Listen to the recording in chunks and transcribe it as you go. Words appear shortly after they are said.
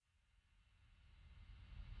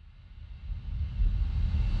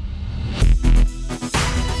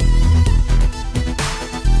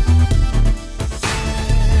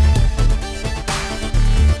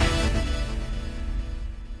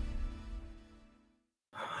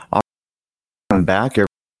welcome back,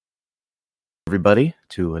 everybody,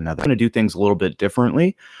 to another. I'm going to do things a little bit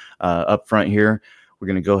differently. Up front here, we're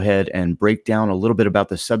going to go ahead and break down a little bit about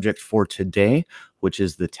the subject for today, which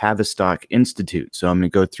is the Tavistock Institute. So I'm going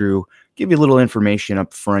to go through, give you a little information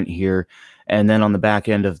up front here, and then on the back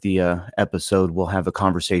end of the episode, we'll have a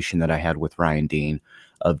conversation that I had with Ryan Dean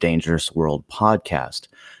of Dangerous World Podcast.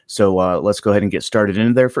 So let's go ahead and get started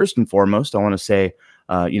into there. First and foremost, I want to say,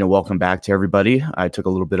 welcome back to everybody. I took a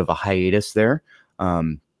little bit of a hiatus there.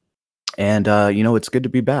 It's good to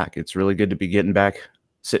be back. It's really good to be getting back,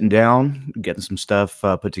 sitting down, getting some stuff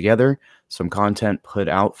put together, some content put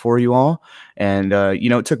out for you all. And,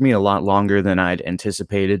 it took me a lot longer than I'd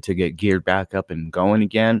anticipated to get geared back up and going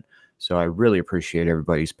again. So I really appreciate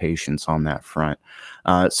everybody's patience on that front.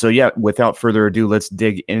 Without further ado, let's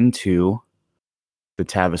dig into the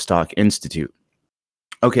Tavistock Institute.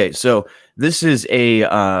 Okay, so this is a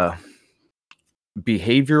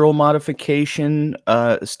behavioral modification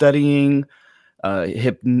studying,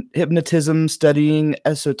 hypnotism studying,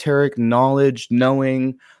 esoteric knowledge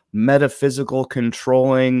knowing, metaphysical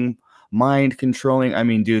controlling, mind controlling. I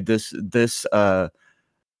mean, dude, this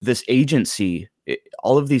agency,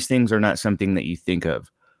 all of these things are not something that you think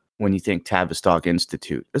of when you think Tavistock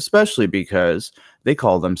Institute, especially because they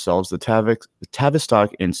call themselves the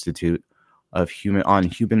Tavistock Institute of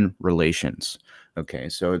Human Relations. Okay,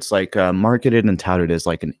 so it's like marketed and touted as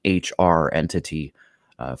like an HR entity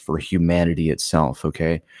for humanity itself.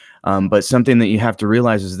 Okay, but something that you have to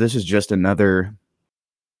realize is this is just another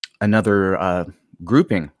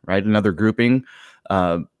grouping, right? Another grouping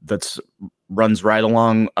that's runs right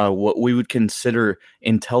along what we would consider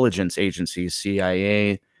intelligence agencies,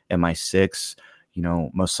 CIA, MI6,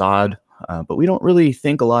 Mossad, but we don't really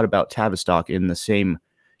think a lot about Tavistock in the same,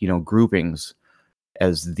 groupings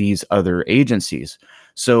as these other agencies.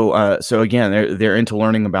 So again, they're into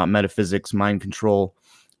learning about metaphysics, mind control,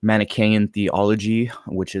 Manichaean theology,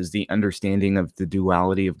 which is the understanding of the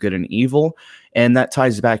duality of good and evil, and that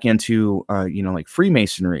ties back into like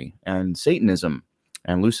Freemasonry and Satanism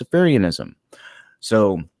and Luciferianism.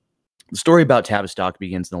 So the story about Tavistock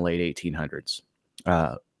begins in the late 1800s.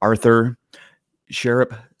 Arthur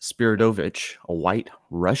Spiridovich, a white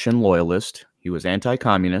Russian loyalist, he was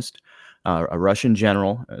anti-communist, a Russian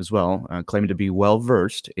general as well, claimed to be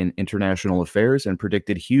well-versed in international affairs and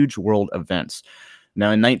predicted huge world events.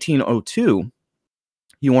 Now, in 1902,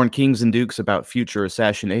 he warned kings and dukes about future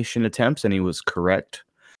assassination attempts, and he was correct.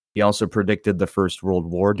 He also predicted the First World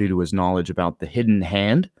War due to his knowledge about the hidden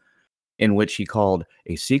hand, in which he called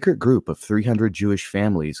a secret group of 300 Jewish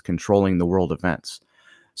families controlling the world events.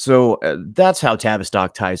 So that's how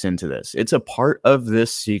Tavistock ties into this. It's a part of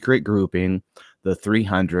this secret grouping, the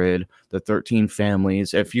 300, the 13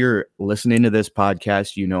 families. If you're listening to this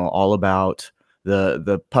podcast, you know all about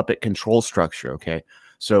the puppet control structure, okay?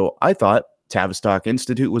 So I thought Tavistock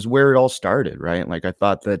Institute was where it all started, right? Like I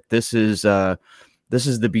thought that this is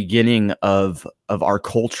the beginning of our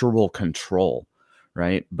cultural control,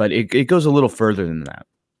 right? But it goes a little further than that.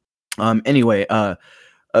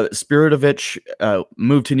 Spiridovich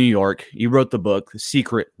moved to New York. He wrote the book, The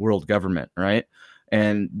Secret World Government, right?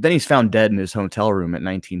 And then he's found dead in his hotel room at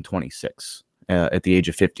 1926 at the age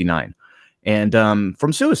of 59. And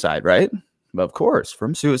from suicide, right? Of course,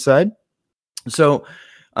 from suicide. So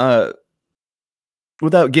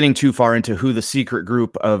without getting too far into who the secret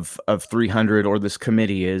group of 300 or this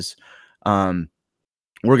committee is, we're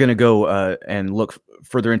going to go and look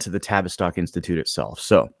further into the Tavistock Institute itself.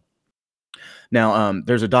 So now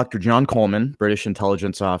there's a Dr. John Coleman, British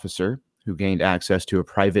intelligence officer, who gained access to a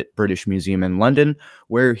private British museum in London,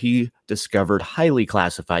 where he discovered highly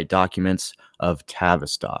classified documents of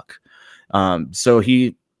Tavistock. So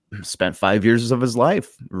he spent 5 years of his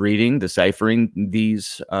life reading, deciphering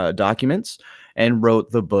these documents, and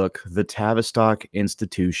wrote the book, The Tavistock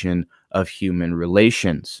Institution of Human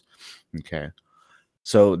Relations. Okay.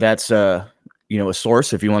 So that's a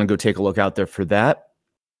source if you want to go take a look out there for that.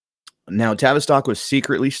 Now, Tavistock was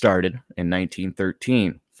secretly started in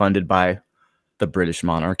 1913, funded by the British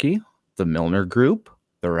monarchy, the Milner Group,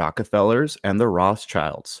 the Rockefellers, and the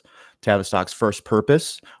Rothschilds. Tavistock's first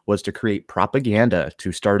purpose was to create propaganda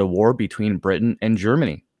to start a war between Britain and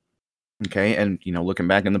Germany. Okay, and looking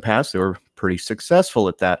back in the past, they were pretty successful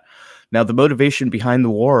at that. Now, the motivation behind the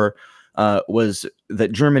war was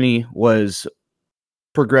that Germany was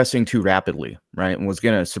progressing too rapidly, right, and was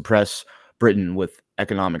going to suppress Britain with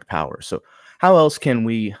economic power. So how else can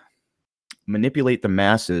we manipulate the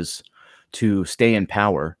masses to stay in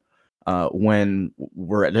power when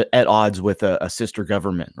we're at odds with a sister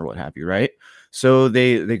government or what have you, right? So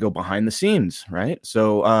they go behind the scenes, right?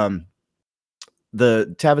 So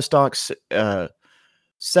The Tavistock's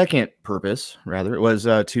second purpose, rather, was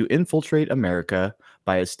to infiltrate America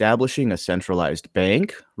by establishing a centralized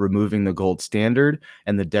bank, removing the gold standard,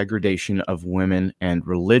 and the degradation of women and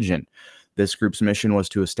religion. This group's mission was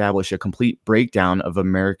to establish a complete breakdown of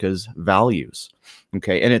America's values.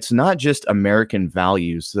 Okay, and it's not just American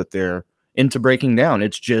values that they're into breaking down;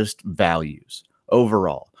 it's just values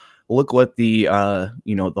overall. Look what the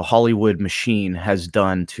Hollywood machine has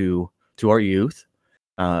done to our youth,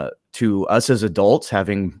 to us as adults,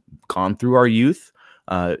 having gone through our youth,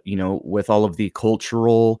 with all of the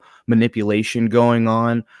cultural manipulation going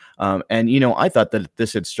on. And I thought that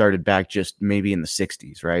this had started back just maybe in the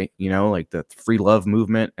 60s, right? Like the free love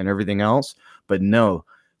movement and everything else. But no,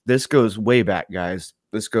 this goes way back, guys.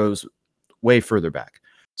 This goes way further back.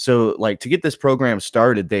 So, like, to get this program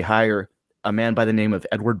started, they hire a man by the name of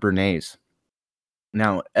Edward Bernays.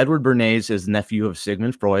 Now, Edward Bernays is nephew of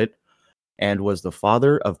Sigmund Freud and was the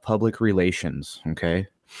father of public relations. Okay.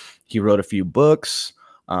 He wrote a few books,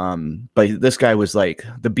 but this guy was like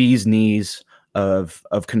the bee's knees of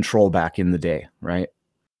control back in the day, right?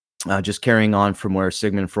 Just carrying on from where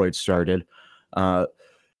Sigmund Freud started. And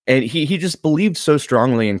he just believed so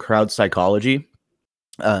strongly in crowd psychology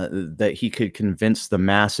that he could convince the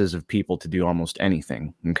masses of people to do almost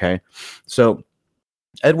anything. Okay. So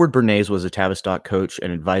Edward Bernays was a Tavistock coach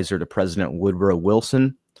and advisor to President Woodrow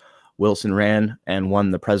Wilson. Wilson ran and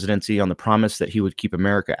won the presidency on the promise that he would keep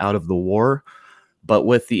America out of the war. But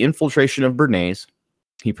with the infiltration of Bernays,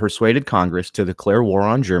 he persuaded Congress to declare war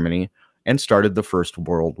on Germany and started the First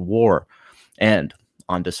World War. And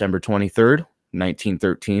on December 23rd,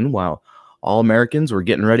 1913, while all Americans were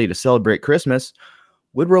getting ready to celebrate Christmas,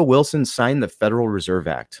 Woodrow Wilson signed the Federal Reserve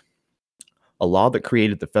Act, a law that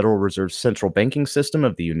created the Federal Reserve central banking system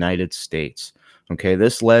of the United States. Okay,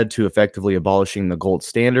 this led to effectively abolishing the gold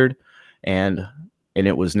standard, and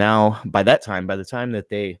it was now, by the time that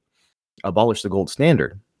they abolished the gold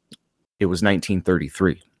standard, it was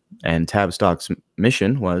 1933, and Tavistock's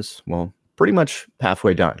mission was, well, pretty much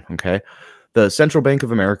halfway done. Okay, the Central Bank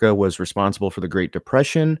of America was responsible for the Great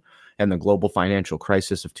Depression and the global financial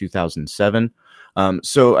crisis of 2007.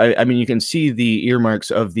 So, I mean, you can see the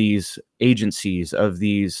earmarks of these agencies, of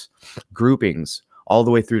these groupings, all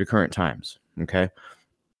the way through to current times. Okay.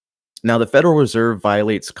 Now, the Federal Reserve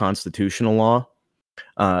violates constitutional law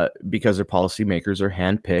because their policymakers are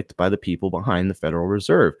handpicked by the people behind the Federal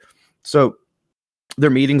Reserve. So, their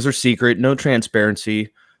meetings are secret, no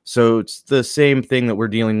transparency. So, it's the same thing that we're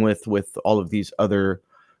dealing with all of these other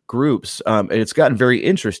groups. And it's gotten very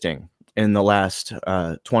interesting in the last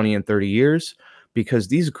 20 and 30 years, because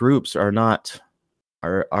these groups are not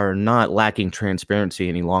lacking transparency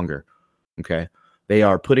any longer. Okay, they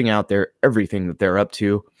are putting out there everything that they're up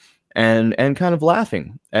to, and kind of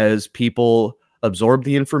laughing as people absorb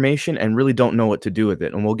the information and really don't know what to do with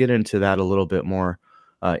it. And we'll get into that a little bit more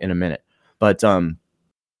in a minute. But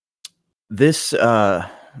this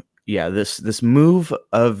this move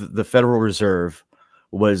of the Federal Reserve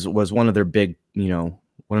was one of their big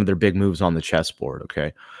moves on the chessboard.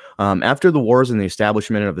 Okay. After the wars and the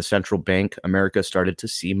establishment of the central bank, America started to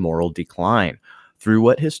see moral decline through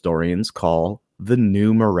what historians call the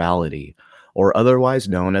New Morality, or otherwise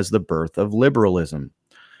known as the birth of liberalism.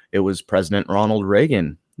 It was President Ronald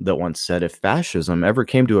Reagan that once said, if fascism ever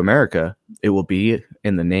came to America, it will be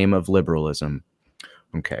in the name of liberalism.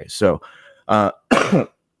 Okay, so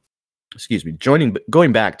excuse me,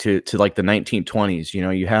 going back to like the 1920s,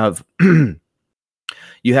 you have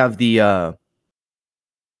you have the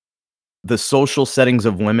social settings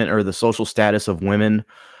of women, or the social status of women,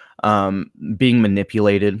 being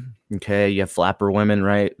manipulated. Okay, you have flapper women,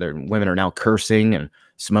 right? Women are now cursing and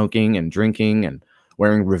smoking and drinking and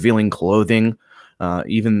wearing revealing clothing.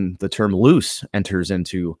 Even the term loose enters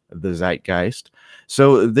into the zeitgeist.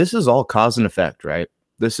 So this is all cause and effect, right?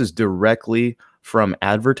 This is directly from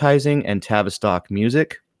advertising and Tavistock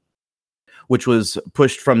music, which was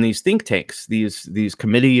pushed from these think tanks, these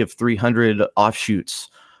committee of 300 offshoots.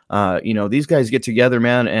 These guys get together,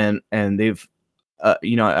 man, and they've,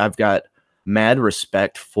 I've got mad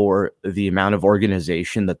respect for the amount of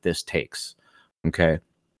organization that this takes. Okay.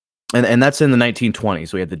 And that's in the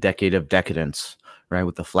 1920s. We had the decade of decadence, right?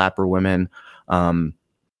 With the flapper women, and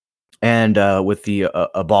with the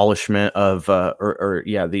abolishment of,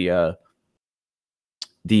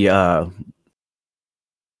 the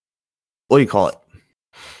what do you call it?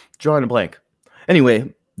 Drawing a blank.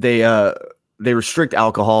 Anyway, they restrict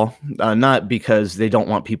alcohol, not because they don't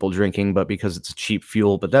want people drinking, but because it's a cheap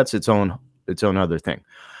fuel. But that's its own other thing.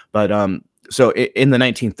 But so in the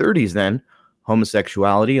 1930s, then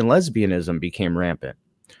homosexuality and lesbianism became rampant.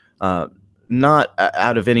 not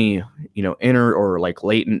out of any, inner or like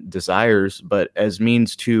latent desires, but as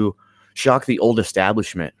means to shock the old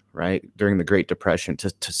establishment, right? During the Great Depression,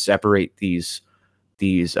 to separate these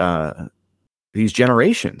uh these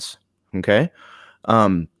generations. Okay.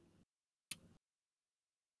 Um,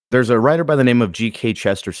 there's a writer by the name of G.K.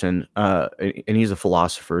 Chesterton, and he's a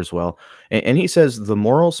philosopher as well. And he says the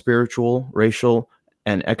moral, spiritual, racial,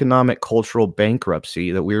 and economic cultural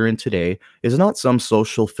bankruptcy that we're in today is not some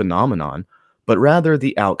social phenomenon, but rather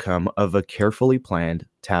the outcome of a carefully planned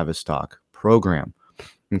Tavistock program.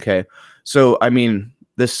 Okay. So, I mean,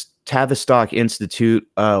 this Tavistock Institute,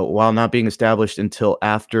 while not being established until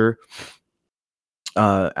after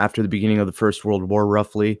the beginning of the First World War,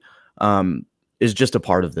 roughly, um, is just a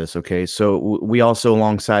part of this. Okay, so we also,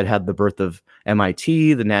 alongside, had the birth of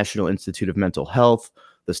MIT, the National Institute of Mental Health,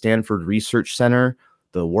 the Stanford Research Center,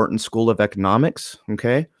 the Wharton School of Economics.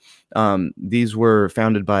 Okay, these were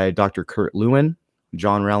founded by Dr. Kurt Lewin,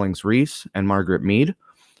 John Rawlings Rees, and Margaret Mead.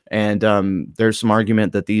 And there's some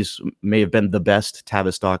argument that these may have been the best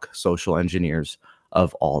Tavistock social engineers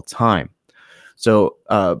of all time. So,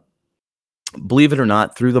 believe it or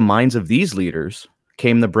not, through the minds of these leaders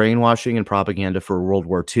came the brainwashing and propaganda for World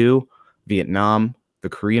War II, Vietnam, the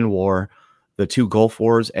Korean War, the two Gulf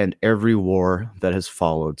Wars, and every war that has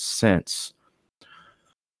followed since.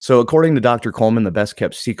 So, according to Dr. Coleman, the best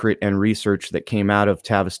kept secret and research that came out of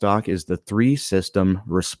Tavistock is the three system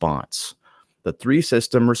response. The three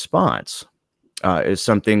system response is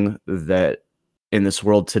something that in this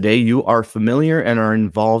world today you are familiar and are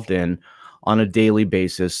involved in on a daily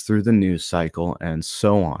basis through the news cycle and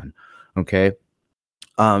so on. Okay.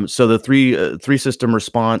 So the three system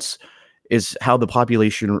response is how the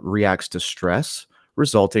population reacts to stress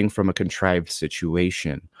resulting from a contrived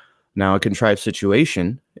situation. Now, a contrived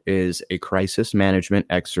situation is a crisis management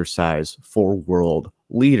exercise for world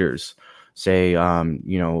leaders, say,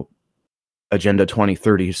 Agenda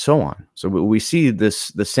 2030, so on. So we see the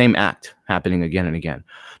same act happening again and again.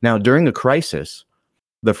 Now, during a crisis,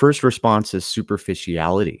 the first response is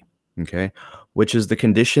superficiality, okay, which is the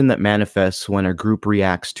condition that manifests when a group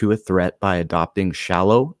reacts to a threat by adopting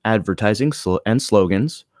shallow advertising and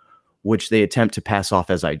slogans, which they attempt to pass off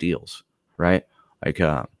as ideals, right? Like,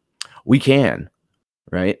 we can,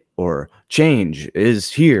 right? Or change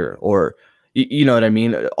is here, or, you know what I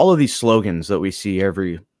mean? All of these slogans that we see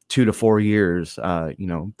every 2 to 4 years,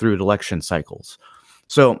 through election cycles.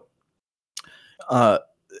 So, uh,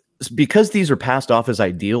 because these are passed off as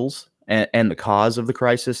ideals and the cause of the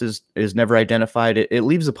crisis is never identified, it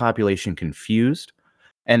leaves the population confused.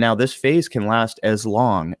 And now this phase can last as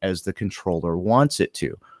long as the controller wants it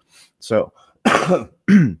to. So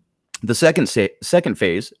the second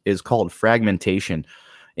phase is called fragmentation,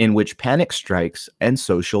 in which panic strikes and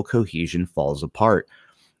social cohesion falls apart.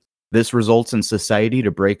 This results in society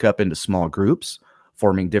to break up into small groups,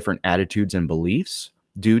 forming different attitudes and beliefs.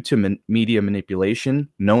 Due to media manipulation,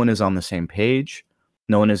 no one is on the same page,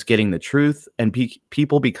 no one is getting the truth, and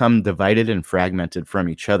people become divided and fragmented from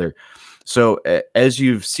each other. So, as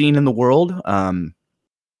you've seen in the world,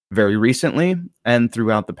 very recently and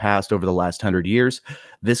throughout the past over the last 100 years,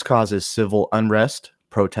 this causes civil unrest,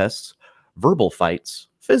 protests, verbal fights,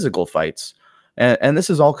 physical fights. And this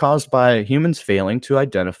is all caused by humans failing to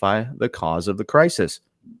identify the cause of the crisis.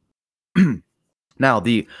 Now,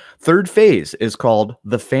 the third phase is called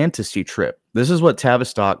the fantasy trip. This is what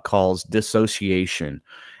Tavistock calls dissociation.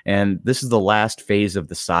 And this is the last phase of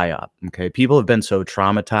the PSYOP. Okay. People have been so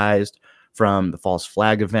traumatized from the false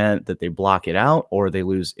flag event that they block it out or they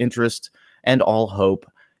lose interest and all hope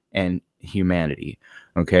and humanity.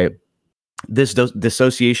 Okay. This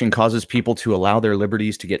dissociation causes people to allow their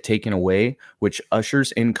liberties to get taken away, which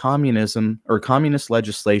ushers in communism or communist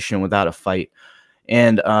legislation without a fight.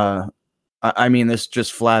 And I mean, this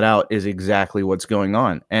just flat out is exactly what's going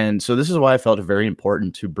on. And so this is why I felt it very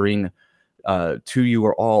important to bring to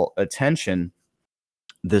your all attention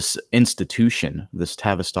this institution, this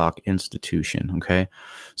Tavistock institution. Okay.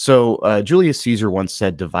 So Julius Caesar once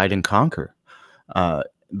said, divide and conquer.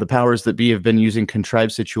 The powers that be have been using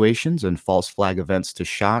contrived situations and false flag events to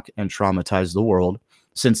shock and traumatize the world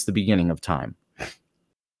since the beginning of time.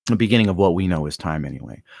 The beginning of what we know as time,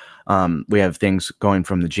 anyway. We have things going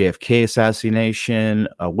from the JFK assassination,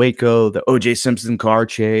 Waco, the O.J. Simpson car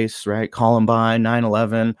chase, right? Columbine,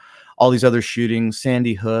 9/11, all these other shootings,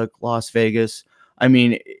 Sandy Hook, Las Vegas. I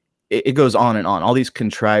mean, it goes on and on. All these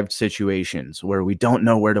contrived situations where we don't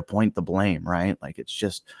know where to point the blame, right? Like, it's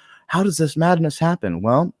just, how does this madness happen?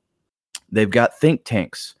 Well, they've got think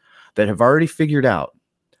tanks that have already figured out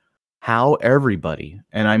how everybody,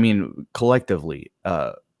 and I mean collectively,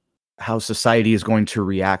 how society is going to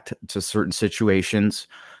react to certain situations.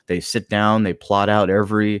 They sit down, they plot out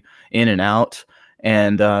every in and out,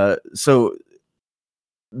 and so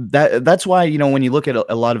that's why, when you look at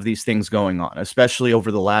a lot of these things going on, especially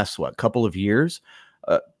over the last couple of years,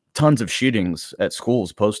 uh, tons of shootings at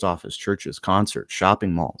schools, post office, churches, concerts,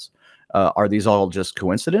 shopping malls. Are these all just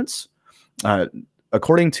coincidence? Uh,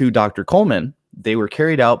 According to Dr. Coleman, they were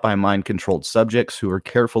carried out by mind controlled subjects who were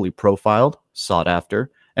carefully profiled, sought after,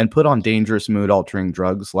 and put on dangerous mood altering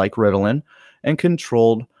drugs like Ritalin and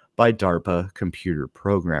controlled by DARPA computer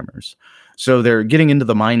programmers. So they're getting into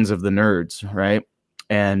the minds of the nerds, right?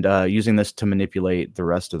 And using this to manipulate the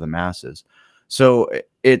rest of the masses. So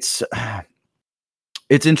it's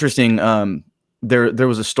interesting. There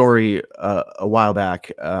was a story a while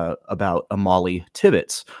back about Amali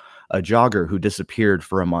Tibbetts, a jogger who disappeared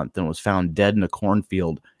for a month and was found dead in a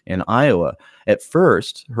cornfield in Iowa. At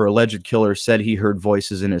first, her alleged killer said he heard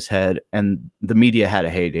voices in his head, and the media had a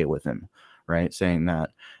heyday with him, right, saying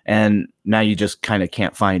that. And now you just kind of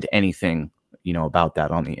can't find anything, about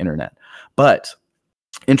that on the internet. But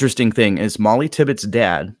interesting thing is Molly Tibbetts'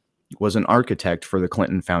 dad was an architect for the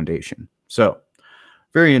Clinton Foundation. So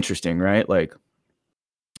very interesting, right? Like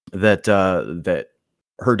that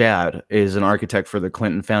her dad is an architect for the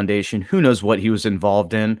Clinton Foundation. Who knows what he was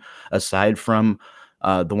involved in aside from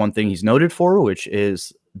the one thing he's noted for, which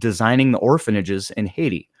is designing the orphanages in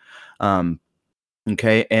Haiti. Um,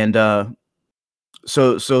 okay, and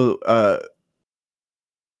so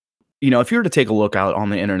if you were to take a look out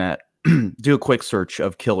on the internet, do a quick search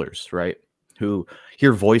of killers, right? Who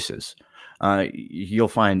hear voices. You'll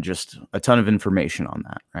find just a ton of information on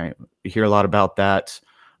that, right? You hear a lot about that.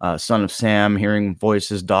 Son of Sam hearing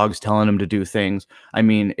voices, dogs telling him to do things. I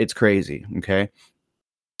mean, it's crazy. Okay.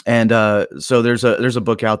 And so there's a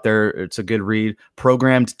book out there. It's a good read,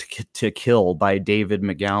 Programmed to Kill by David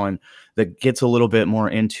McGowan, that gets a little bit more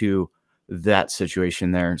into that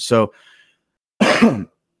situation there. So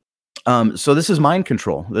so this is mind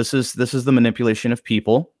control. This is the manipulation of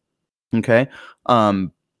people. Okay.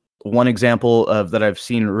 One example of that I've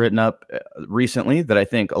seen written up recently that I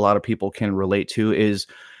think a lot of people can relate to is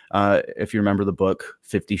if you remember the book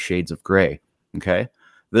 50 Shades of Grey. Okay.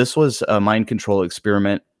 This was a mind control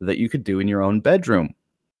experiment that you could do in your own bedroom,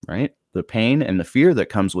 right? The pain and the fear that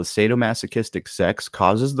comes with sadomasochistic sex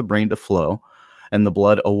causes the brain to flow and the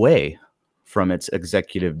blood away from its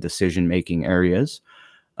executive decision-making areas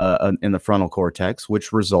in the frontal cortex,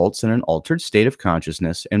 which results in an altered state of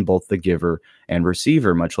consciousness in both the giver and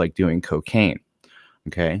receiver, much like doing cocaine.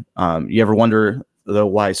 Okay. You ever wonder, though,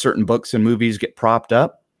 why certain books and movies get propped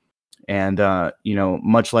up? And,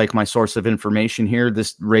 much like my source of information here,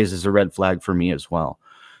 this raises a red flag for me as well.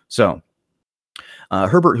 So,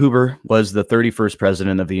 Herbert Hoover was the 31st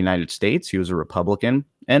president of the United States. He was a Republican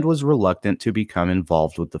and was reluctant to become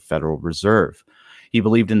involved with the Federal Reserve. He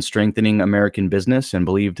believed in strengthening American business and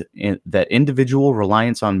believed that individual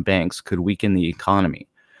reliance on banks could weaken the economy.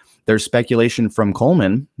 There's speculation from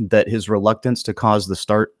Coleman that his reluctance to cause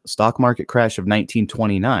the stock market crash of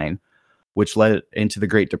 1929, which led into the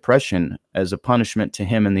Great Depression, as a punishment to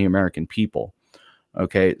him and the American people.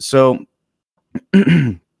 Okay, so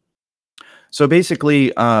so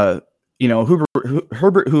basically, Herbert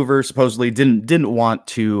Hoover supposedly didn't want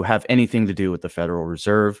to have anything to do with the Federal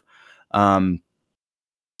Reserve.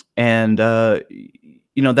 And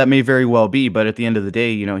that may very well be, but at the end of the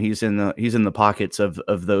day, he's in the pockets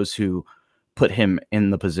of those who put him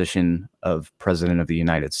in the position of president of the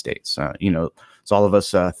United States. As all of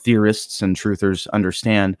us theorists and truthers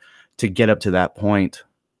understand, to get up to that point,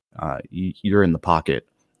 you're in the pocket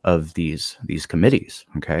of these committees.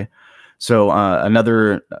 Okay, so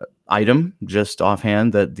another item, just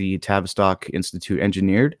offhand, that the Tavistock Institute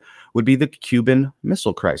engineered would be the Cuban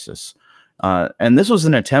Missile Crisis. And this was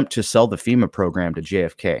an attempt to sell the FEMA program to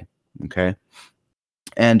JFK. Okay.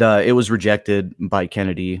 And it was rejected by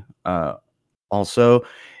Kennedy also.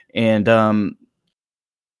 And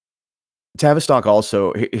Tavistock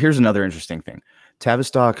also, here's another interesting thing.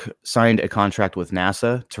 Tavistock signed a contract with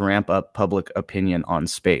NASA to ramp up public opinion on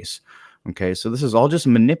space. Okay. So this is all just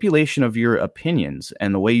manipulation of your opinions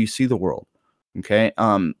and the way you see the world. Okay.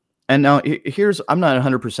 And now I'm not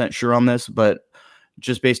 100% sure on this, but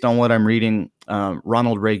just based on what I'm reading,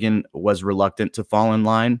 Ronald Reagan was reluctant to fall in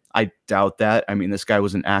line. I doubt that. I mean, this guy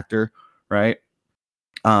was an actor, right?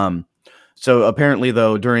 So apparently,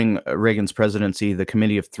 though, during Reagan's presidency, the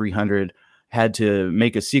Committee of 300 had to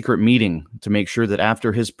make a secret meeting to make sure that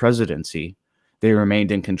after his presidency, they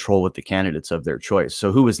remained in control with the candidates of their choice.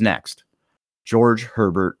 So who was next? George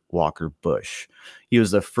Herbert Walker Bush. He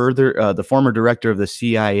was the former director of the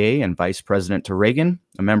CIA and vice president to Reagan,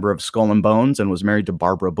 a member of Skull and Bones, and was married to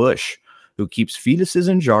Barbara Bush, who keeps fetuses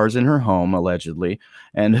in jars in her home, allegedly,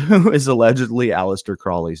 and who is allegedly Aleister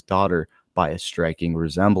Crowley's daughter by a striking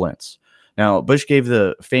resemblance. Now, Bush gave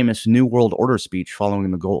the famous New World Order speech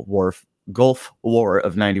following the Gulf War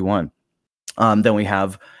of 91. Then we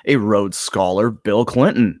have a Rhodes Scholar, Bill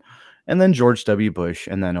Clinton, and then George W. Bush,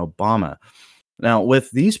 and then Obama. Now, with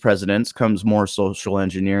these presidents comes more social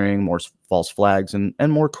engineering, more false flags, and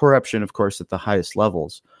more corruption, of course, at the highest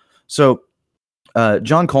levels. So,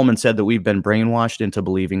 John Coleman said that we've been brainwashed into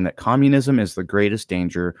believing that communism is the greatest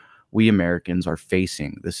danger we Americans are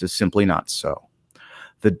facing. This is simply not so.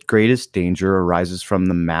 The greatest danger arises from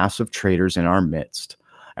the mass of traitors in our midst.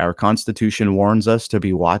 Our Constitution warns us to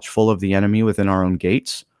be watchful of the enemy within our own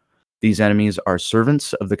gates. These enemies are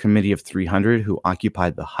servants of the Committee of 300 who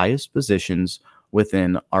occupied the highest positions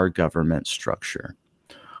within our government structure.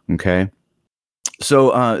 Okay.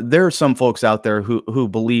 So there are some folks out there who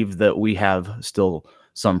believe that we have still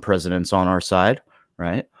some presidents on our side,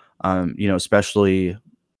 right? Especially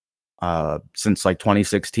since like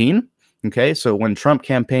 2016. Okay, so when Trump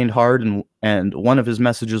campaigned hard and one of his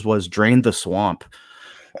messages was drain the swamp.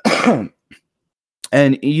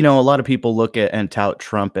 And a lot of people look at and tout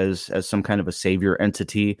Trump as some kind of a savior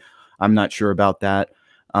entity. I'm not sure about that.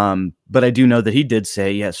 But I do know that he did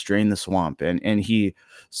say, yes, drain the swamp. And he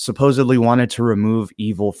supposedly wanted to remove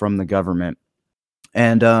evil from the government.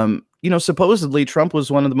 And, supposedly Trump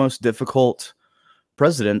was one of the most difficult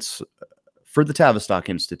presidents for the Tavistock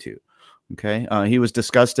Institute. Okay. He was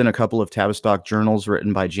discussed in a couple of Tavistock journals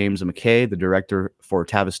written by James McKay, the director for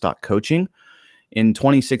Tavistock Coaching. In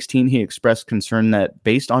 2016, he expressed concern that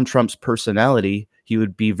based on Trump's personality, he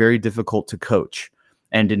would be very difficult to coach.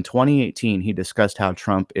 And in 2018, he discussed how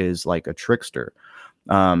Trump is like a trickster.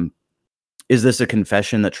 Is this a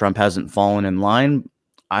confession that Trump hasn't fallen in line?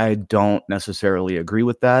 I don't necessarily agree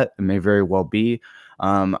with that. It may very well be.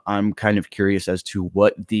 I'm kind of curious as to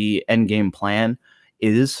what the end game plan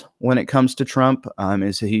is when it comes to Trump.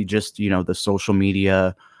 Is he just, the social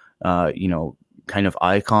media, kind of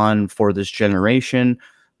icon for this generation?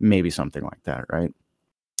 Maybe something like that, right?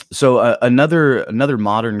 So another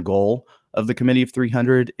modern goal of the Committee of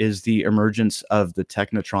 300 is the emergence of the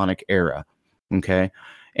technotronic era. Okay.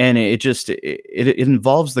 And it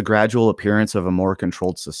involves the gradual appearance of a more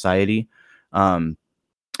controlled society. And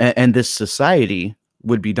this society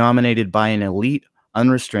would be dominated by an elite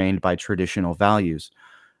unrestrained by traditional values.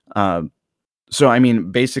 Um, so, I mean,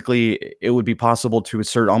 basically, it would be possible to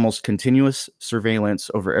assert almost continuous surveillance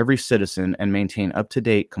over every citizen and maintain up to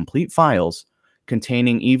date, complete files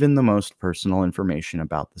containing even the most personal information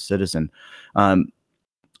about the citizen. Um,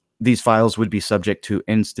 these files would be subject to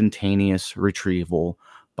instantaneous retrieval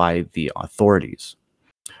by the authorities.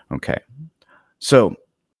 Okay. So,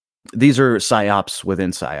 these are psyops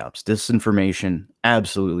within psyops, disinformation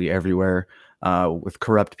absolutely everywhere, with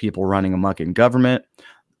corrupt people running amok in government.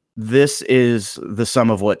 This is the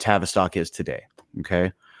sum of what Tavistock is today.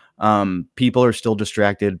 Okay. People are still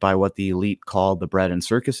distracted by what the elite call the bread and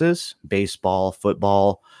circuses, baseball,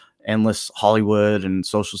 football, endless Hollywood, and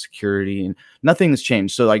social security, and nothing has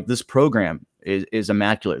changed. So, like, this program is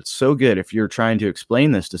immaculate. It's so good. If you're trying to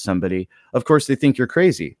explain this to somebody, of course, they think you're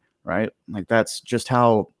crazy, right? Like, that's just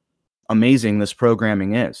how amazing this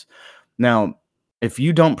programming is. Now, if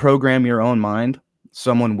you don't program your own mind,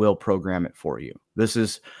 someone will program it for you. This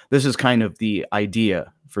is kind of the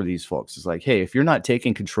idea for these folks. It's like, hey, if you're not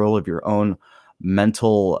taking control of your own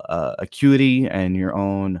mental acuity and your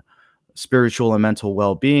own spiritual and mental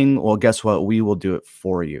well-being, well, guess what? We will do it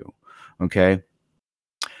for you. Okay.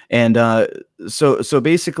 And so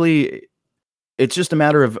basically, it's just a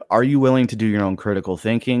matter of, are you willing to do your own critical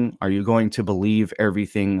thinking? Are you going to believe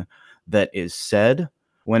everything that is said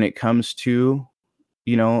when it comes to,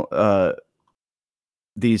 you know, uh,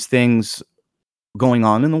 these things going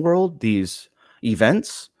on in the world, these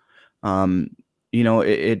events? Um,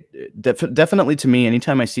 definitely, to me,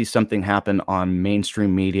 anytime I see something happen on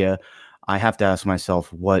mainstream media, I have to ask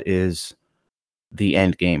myself, what is the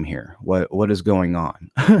end game here? What is going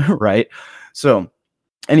on? Right? So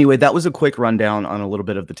anyway, that was a quick rundown on a little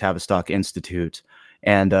bit of the Tavistock Institute.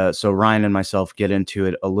 And so Ryan and myself get into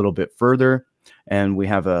it a little bit further, and we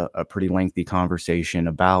have a pretty lengthy conversation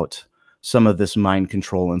about some of this mind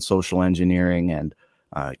control and social engineering, and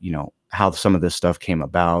how some of this stuff came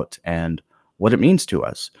about and what it means to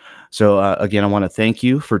us. So again, I want to thank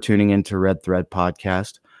you for tuning into Red Thread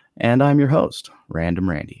Podcast, and I'm your host, Random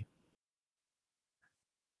Randy.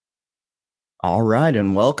 All right,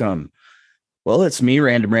 and welcome. Well, it's me,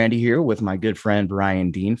 Random Randy, here with my good friend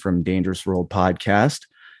Ryan Dean from Dangerous World Podcast.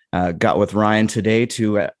 Got with Ryan today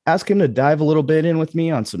to ask him to dive a little bit in with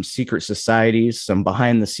me on some secret societies, some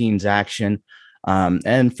behind the scenes action.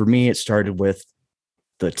 And for me, it started with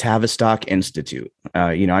the Tavistock Institute.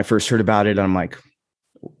 I first heard about it. And I'm like,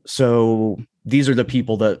 so these are the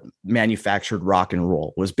people that manufactured rock and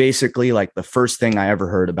roll, was basically like the first thing I ever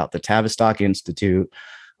heard about the Tavistock Institute.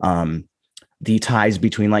 Um, the ties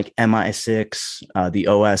between like MI6, the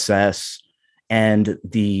OSS, and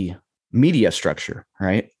the media structure,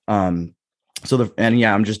 right? I'm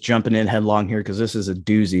just jumping in headlong here because this is a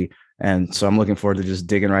doozy. And so I'm looking forward to just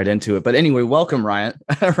digging right into it. But anyway, welcome, Ryan.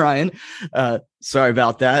 Ryan, sorry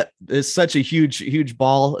about that. It's such a huge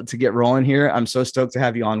ball to get rolling here. I'm so stoked to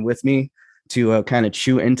have you on with me to kind of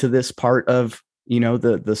chew into this part of,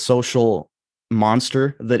 the social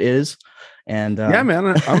monster that is. And Yeah,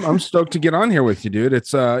 man, I'm stoked to get on here with you, dude.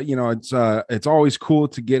 It's always cool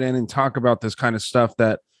to get in and talk about this kind of stuff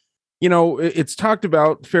that it's talked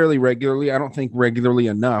about fairly regularly. I don't think regularly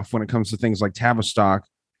enough when it comes to things like Tavistock.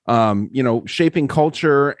 Shaping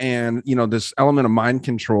culture and this element of mind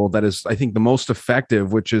control that is, I think, the most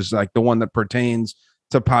effective, which is like the one that pertains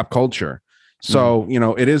to pop culture. So,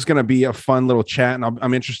 it is going to be a fun little chat, and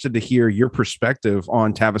I'm interested to hear your perspective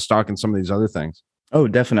on Tavistock and some of these other things. Oh,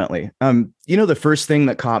 definitely. The first thing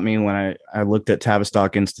that caught me when I looked at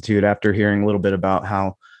Tavistock Institute after hearing a little bit about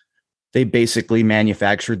how they basically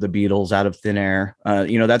manufactured the Beatles out of thin air.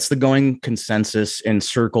 That's the going consensus in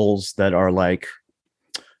circles that are like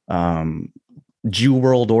Jew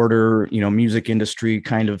world order, music industry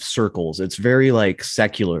kind of circles. It's very like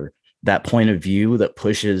secular, that point of view that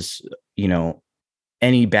pushes,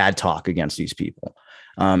 any bad talk against these people.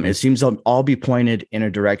 It seems to all be pointed in a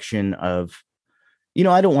direction of,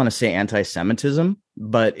 I don't want to say anti-Semitism,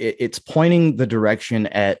 but it's pointing the direction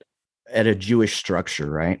at a Jewish structure,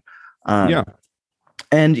 right? Yeah.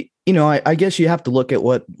 And I guess you have to look at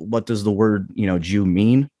what does the word Jew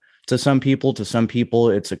mean to some people. To some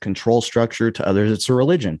people, it's a control structure. To others, it's a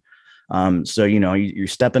religion. So you're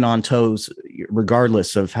stepping on toes,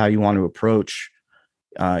 regardless of how you want to approach,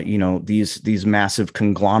 these massive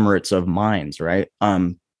conglomerates of minds, right?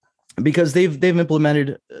 Because they've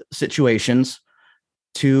implemented situations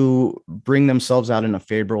to bring themselves out in a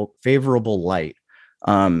favorable light.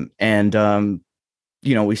 We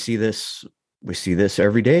see this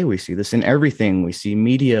every day. We see this in everything. We see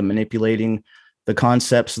media manipulating the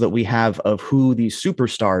concepts that we have of who these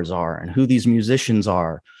superstars are and who these musicians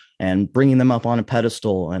are, and bringing them up on a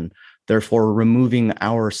pedestal, and therefore removing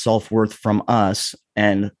our self-worth from us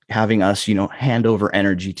and having us, hand over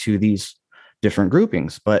energy to these different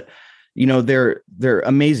groupings. But they're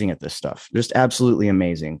amazing at this stuff, just absolutely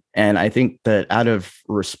amazing. And I think that out of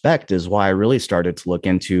respect is why I really started to look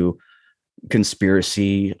into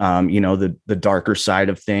conspiracy, the darker side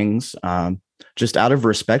of things, just out of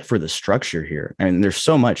respect for the structure here. And there's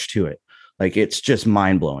so much to it. Like, it's just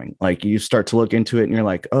mind blowing. Like, you start to look into it and you're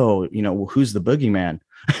like, oh, well, who's the boogeyman?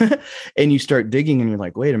 And you start digging and you're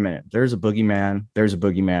like, wait a minute, there's a boogeyman. There's a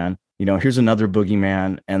boogeyman. Here's another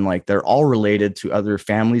boogeyman. And like, they're all related to other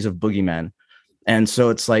families of boogeymen. And so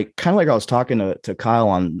it's like, kind of like I was talking to Kyle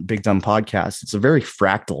on Big Dumb Podcast. It's a very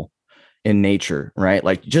fractal in nature, right?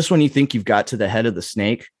 Like, just when you think you've got to the head of the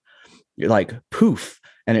snake, you're like, poof,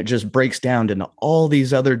 and it just breaks down into all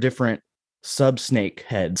these other different sub snake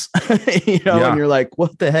heads, and you're like,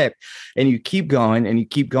 what the heck? And you keep going and you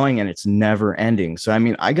keep going, and it's never ending. So, I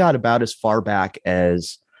mean, I got about as far back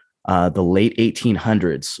as the late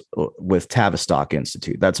 1800s with Tavistock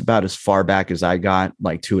Institute. That's about as far back as I got,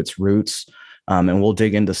 like, to its roots. And we'll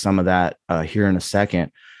dig into some of that here in a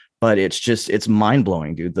second. But it's mind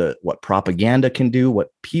blowing, dude. What propaganda can do, what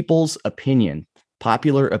people's opinion,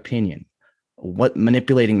 popular opinion, what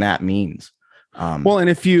manipulating that means. Well, and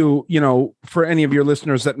if for any of your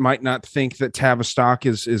listeners that might not think that Tavistock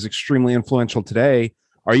is extremely influential today,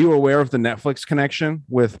 are you aware of the Netflix connection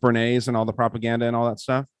with Bernays and all the propaganda and all that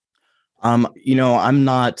stuff? I'm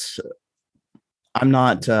not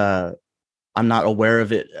aware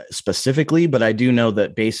of it specifically, but I do know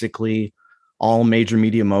that basically all major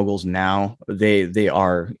media moguls now, they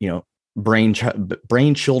are, brain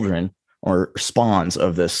children or spawns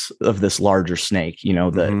of this larger snake,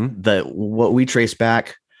 that what we trace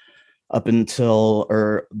back until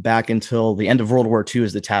the end of World War II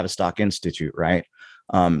is the Tavistock Institute, right?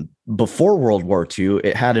 Before World War II,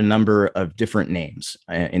 it had a number of different names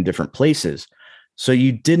in different places. So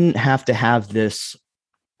you didn't have to have this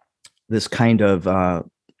kind of,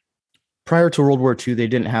 prior to World War II, they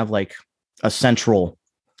didn't have like a central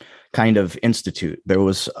kind of institute. There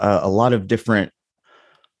was a lot of different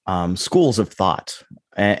schools of thought,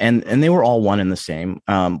 and they were all one and the same.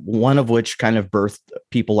 One of which kind of birthed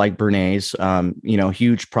people like Bernays,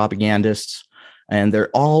 huge propagandists, and they're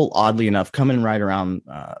all oddly enough coming right around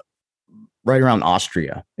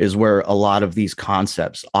Austria is where a lot of these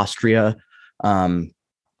concepts, Austria, um,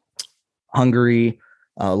 Hungary,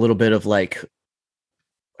 a little bit of like,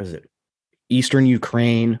 what is it, Eastern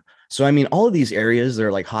Ukraine. So, I mean, all of these areas,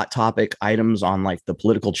 they're like hot topic items on like the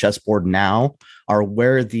political chessboard now, are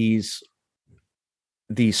where these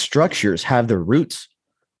structures have their roots.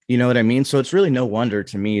 You know what I mean? So it's really no wonder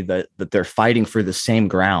to me that they're fighting for the same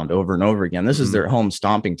ground over and over again. This is their home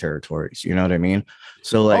stomping territories. You know what I mean?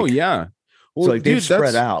 So Oh like, yeah. so Well, like they've dude, spread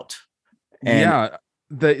that's out. And yeah.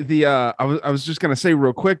 I was just gonna say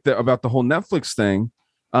real quick that about the whole Netflix thing.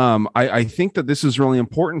 I think that this is really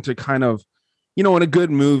important to kind of, in a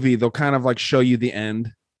good movie, they'll kind of like show you the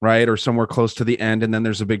end, right? Or somewhere close to the end, and then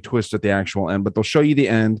there's a big twist at the actual end, but they'll show you the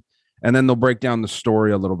end and then they'll break down the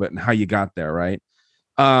story a little bit and how you got there, right?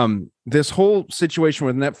 This whole situation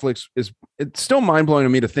with Netflix it's still mind-blowing to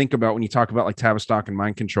me to think about when you talk about like Tavistock and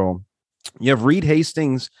mind control. You have Reed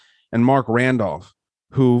Hastings and Mark Randolph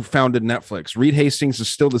who founded Netflix. Reed Hastings is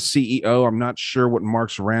still the CEO. I'm not sure what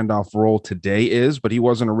Mark's Randolph role today is, but he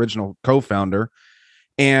was an original co-founder.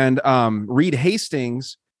 And Reed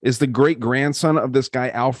Hastings is the great grandson of this guy,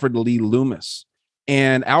 Alfred Lee Loomis.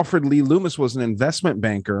 And Alfred Lee Loomis was an investment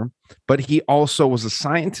banker, but he also was a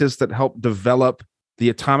scientist that helped develop the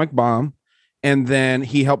atomic bomb. And then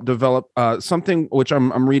he helped develop something which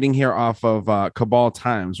I'm reading here off of Cabal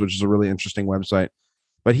Times, which is a really interesting website.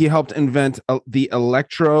 But he helped invent the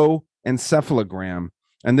electroencephalogram,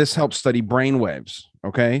 and this helps study brain waves.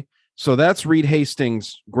 Okay. So that's Reed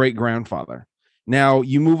Hastings' great grandfather. Now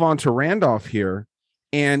you move on to Randolph here,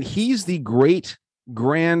 and he's the great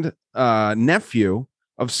grand nephew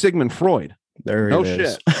of Sigmund Freud. there No it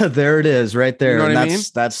is. shit. There it is right You there. know what And I mean?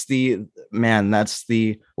 that's the man, that's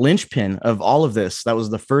the linchpin of all of this. That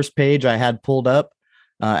was the first page I had pulled up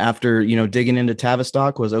after, digging into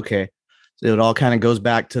Tavistock was okay. So it all kind of goes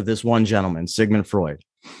back to this one gentleman, Sigmund Freud,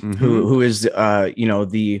 Mm-hmm. who is,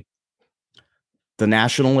 the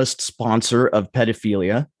nationalist sponsor of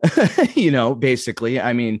pedophilia, basically.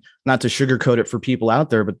 I mean, not to sugarcoat it for people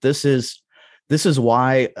out there, but this is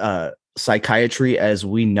why psychiatry as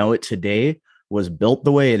we know it today was built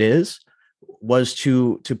the way it is, was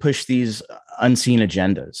to push these unseen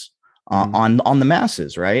agendas Mm-hmm. on the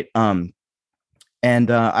masses, right?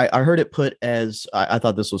 And I heard it put as I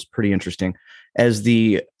thought this was pretty interesting as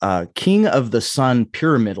the king of the sun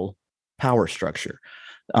pyramidal power structure.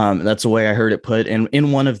 That's the way I heard it put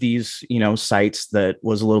in one of these, sites that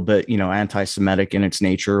was a little bit, anti-Semitic in its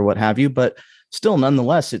nature or what have you, but still,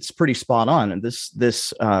 nonetheless, it's pretty spot on. And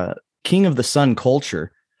this king of the sun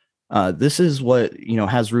culture, this is what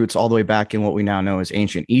has roots all the way back in what we now know as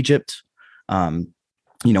ancient Egypt.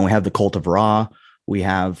 We have the cult of Ra. We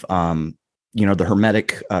have the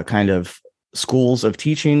Hermetic kind of schools of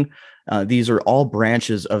teaching. These are all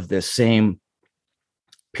branches of this same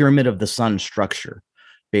pyramid of the sun structure,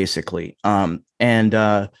 basically. And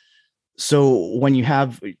so when you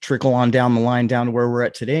have trickle on down the line down to where we're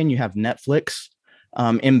at today, and you have Netflix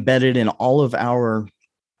embedded in all of our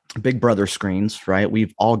Big Brother screens, right?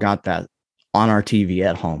 We've all got that on our TV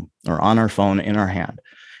at home or on our phone in our hand.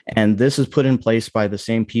 And this is put in place by the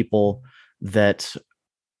same people that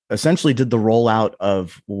essentially did the rollout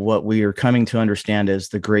of what we are coming to understand as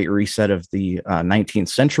the Great Reset of the 19th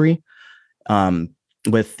century,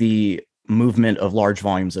 with the movement of large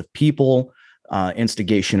volumes of people,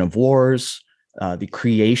 instigation of wars, the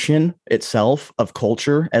creation itself of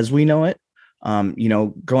culture as we know it. I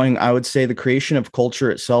would say the creation of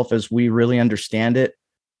culture itself as we really understand it,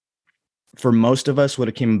 for most of us, would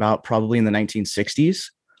have came about probably in the 1960s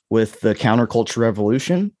with the counterculture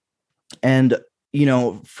revolution. And,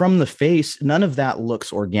 from the face, none of that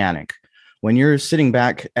looks organic. When you're sitting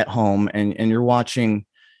back at home and you're watching,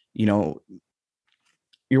 Netflix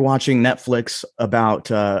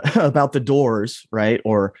about about the Doors, right,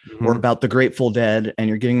 or Mm-hmm. about the Grateful Dead, and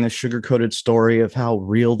you're getting this sugar-coated story of how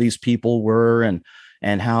real these people were,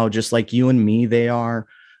 and how just like you and me they are,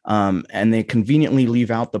 and they conveniently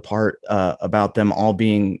leave out the part about them all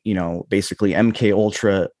being, basically MK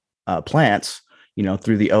Ultra plants,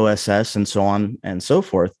 through the OSS and so on and so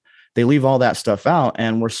forth. They leave all that stuff out,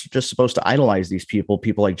 and we're just supposed to idolize these people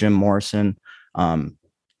like Jim Morrison.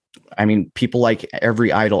 I mean, people like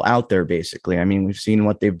every idol out there, basically. I mean, we've seen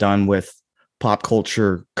what they've done with pop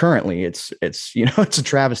culture currently. It's it's a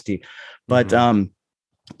travesty. But Mm-hmm.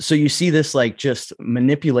 so you see this like just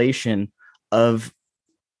manipulation of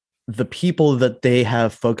the people that they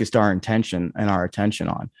have focused our intention and our attention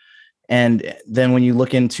on. And then when you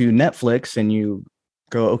look into Netflix and you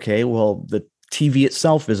go, okay, well, the TV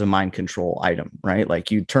itself is a mind control item, right?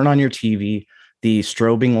 Like you turn on your TV, the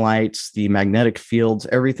strobing lights, the magnetic fields,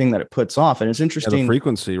 everything that it puts off. And it's Yeah, the interesting.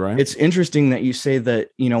 frequency, right? It's interesting that you say that,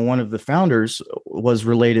 one of the founders was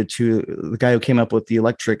related to the guy who came up with the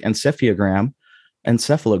electric encephalogram,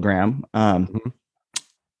 Mhm.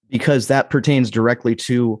 because that pertains directly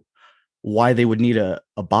to why they would need a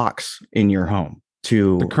box in your home The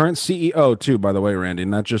to. current CEO too, by the way, Randy,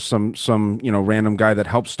 not just some random guy that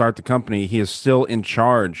helped start the company. He is still in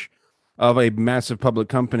charge of a massive public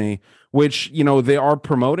company, which they are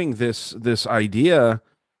promoting this idea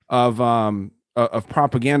of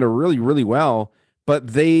propaganda really really well.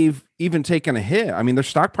 But they've even taken a hit. I mean, their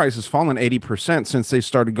stock price has fallen 80% since they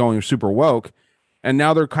started going super woke, and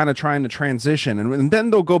now they're kind of trying to transition, and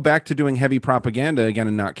then they'll go back to doing heavy propaganda again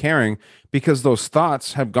and not caring because those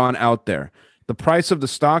thoughts have gone out there. The price of the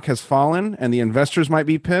stock has fallen and the investors might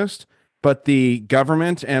be pissed, but the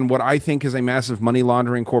government and what I think is a massive money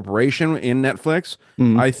laundering corporation in Netflix,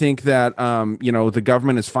 Mm, I think that the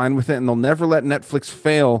government is fine with it and they'll never let Netflix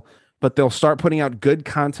fail, but they'll start putting out good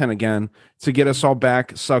content again to get us all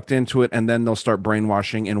back sucked into it, and then they'll start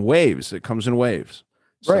brainwashing in waves. It comes in waves.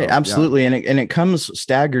 right, So yeah. absolutely, and it comes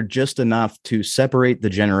staggered just enough to separate the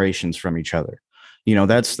generations from each other.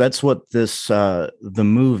 That's what this the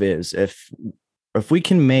move is. If we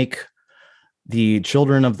can make the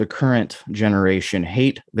children of the current generation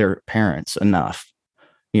hate their parents enough,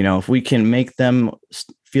 if we can make them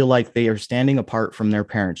feel like they are standing apart from their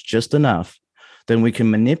parents just enough, then we can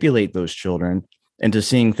manipulate those children into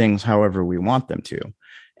seeing things however we want them to.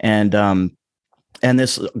 And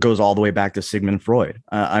this goes all the way back to Sigmund Freud.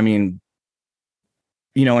 I mean,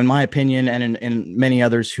 in my opinion, and in many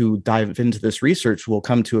others who dive into this research will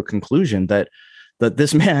come to a conclusion that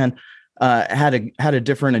this man had a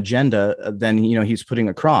different agenda than he's putting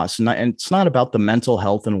across, and it's not about the mental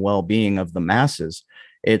health and well-being of the masses.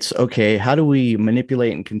 It's okay, how do we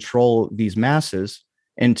manipulate and control these masses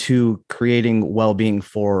into creating well-being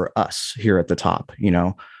for us here at the top?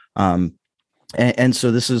 And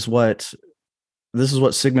so this is what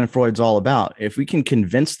Sigmund Freud's all about. If we can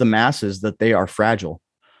convince the masses that they are fragile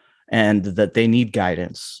and that they need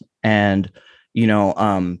guidance, and you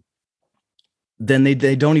know then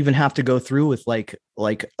they don't even have to go through with like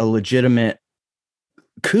a legitimate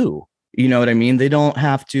coup. You know what I mean? They don't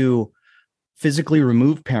have to physically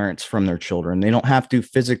remove parents from their children. They don't have to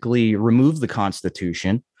physically remove the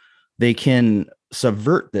Constitution. They can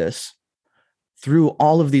subvert this through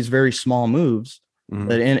all of these very small moves. Mhm.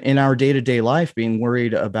 That in our day-to-day life, being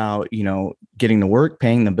worried about getting to work,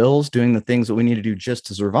 paying the bills, doing the things that we need to do just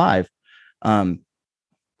to survive, um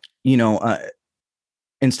you know uh,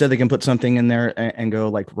 instead they can put something in there and go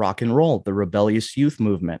like rock and roll, the rebellious youth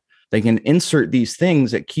movement. They can insert these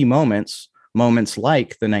things at key moments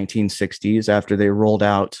like the 1960s, after they rolled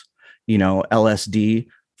out LSD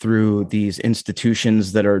through these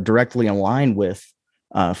institutions that are directly aligned with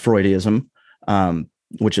Freudism,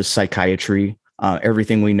 which is psychiatry,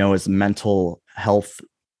 everything we know as mental health,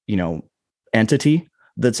 entity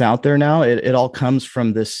that's out there now. It all comes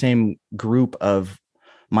from this same group of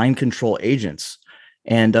mind control agents.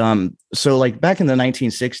 And so like back in the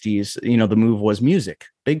 1960s, the move was music,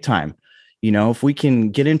 big time. If we can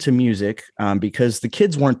get into music, because the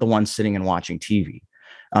kids weren't the ones sitting and watching TV.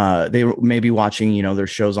 They were maybe watching, their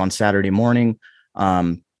shows on Saturday morning,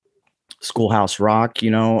 Schoolhouse Rock,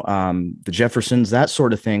 the Jeffersons, that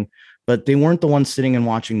sort of thing. But they weren't the ones sitting and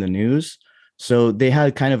watching the news. So they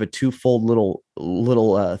had kind of a twofold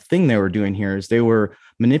little thing they were doing here, is they were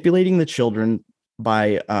manipulating the children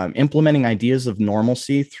by implementing ideas of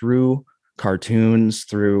normalcy through cartoons,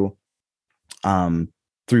 through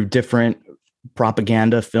different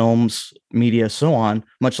propaganda, films, media, so on.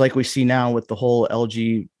 Much like we see now with the whole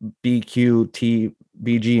LGBTQ,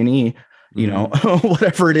 BG, and E,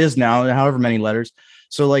 whatever it is now, however many letters.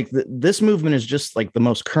 So like this movement is just like the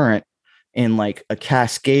most current in like a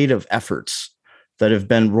cascade of efforts that have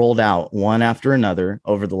been rolled out one after another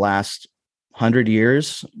over the last 100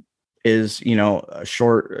 years. Is a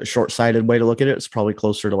short-sighted way to look at it. It's probably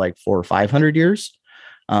closer to like 400 or 500 years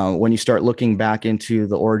when you start looking back into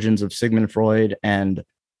the origins of Sigmund Freud and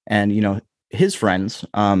his friends.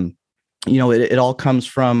 It all comes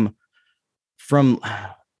from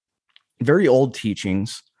very old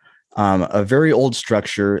teachings, a very old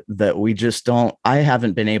structure that I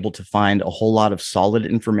haven't been able to find a whole lot of solid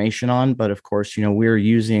information on. But of course, we're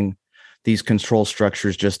using these control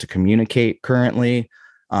structures just to communicate currently.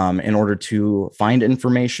 In order to find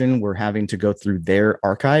information, we're having to go through their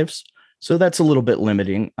archives. So that's a little bit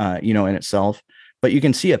limiting, in itself. But you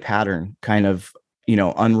can see a pattern kind of,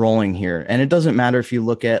 unrolling here. And it doesn't matter if you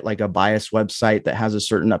look at like a biased website that has a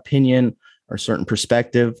certain opinion or certain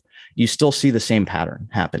perspective, you still see the same pattern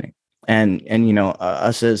happening. And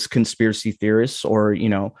us as conspiracy theorists or,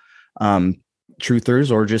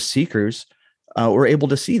 truthers or just seekers, we're able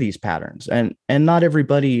to see these patterns, and not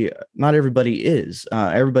everybody is.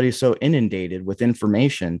 Everybody's so inundated with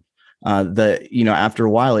information that after a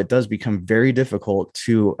while it does become very difficult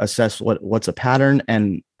to assess what's a pattern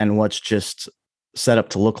and what's just set up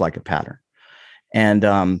to look like a pattern. And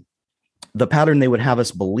the pattern they would have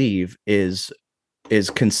us believe is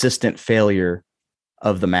consistent failure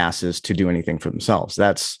of the masses to do anything for themselves.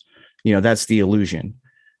 That's the illusion.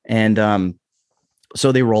 And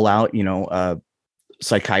so they roll out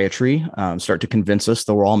psychiatry, start to convince us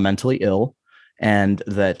that we're all mentally ill, and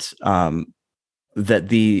that that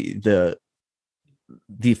the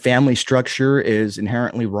family structure is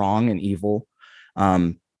inherently wrong and evil.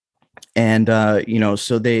 So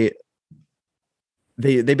they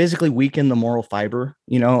basically weaken the moral fiber,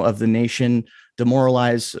 of the nation,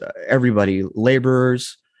 demoralize everybody,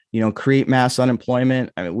 laborers, create mass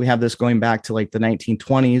unemployment. I mean, we have this going back to like the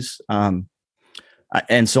 1920s,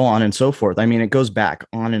 and so on and so forth. I mean, it goes back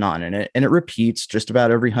on, and it repeats just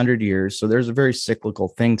about every 100 years. So there's a very cyclical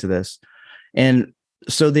thing to this. And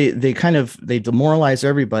so they demoralize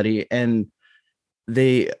everybody, and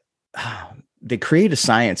they create a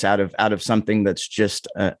science out of something that's just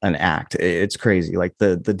an act. It's crazy. Like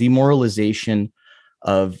the demoralization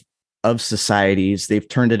of societies, they've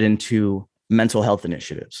turned it into mental health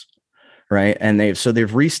initiatives, right? And they've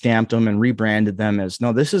restamped them and rebranded them as,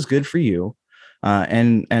 no, this is good for you,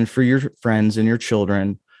 and for your friends and your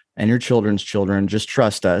children and your children's children. Just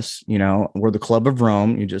trust us. We're the Club of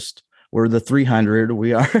Rome. We're the 300.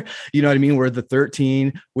 We are, you know what I mean? We're the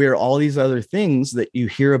 13. We are all these other things that you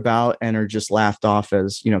hear about and are just laughed off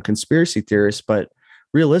as, conspiracy theorists. But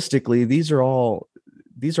realistically, these are all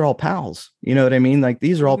pals. You know what I mean? Like,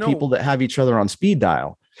 these are all people that have each other on speed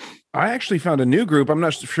dial. I actually found a new group. I'm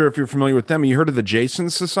not sure if you're familiar with them. You heard of the Jason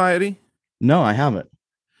Society? No, I haven't.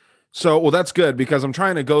 So, well, that's good, because I'm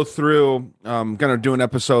trying to go through, going to do an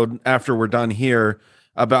episode after we're done here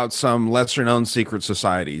about some lesser known secret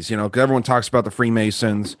societies, 'cause everyone talks about the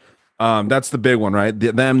Freemasons. That's the big one, right? The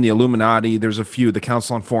Illuminati, there's a few, the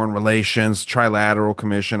Council on Foreign Relations, Trilateral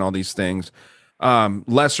Commission, all these things.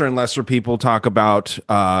 Lesser and lesser people talk about,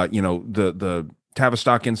 the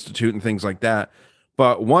Tavistock Institute and things like that.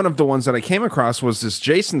 But one of the ones that I came across was this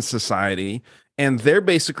Jason Society, and they're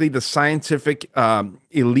basically the scientific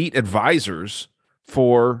elite advisors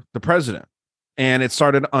for the president. And it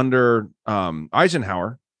started under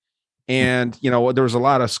Eisenhower. And, there was a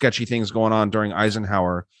lot of sketchy things going on during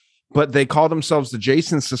Eisenhower, but they called themselves the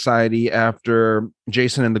Jason Society after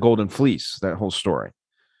Jason and the Golden Fleece, that whole story.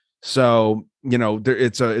 So,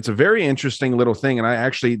 it's a very interesting little thing. And I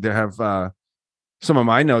actually have some of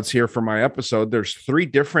my notes here for my episode. There's 3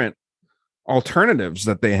 different alternatives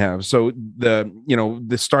that they have. So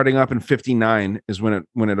the starting up in 59 is when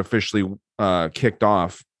it officially kicked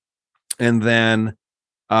off. And then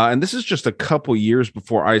and this is just a couple years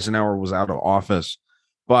before Eisenhower was out of office.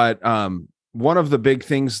 But one of the big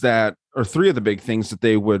things or 3 of the big things that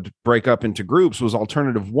they would break up into groups was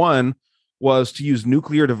alternative 1 was to use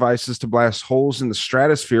nuclear devices to blast holes in the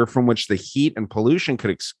stratosphere from which the heat and pollution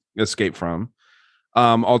could escape from.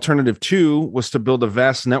 Alternative 2 was to build a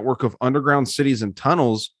vast network of underground cities and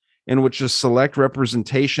tunnels in which a select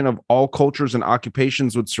representation of all cultures and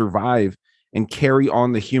occupations would survive and carry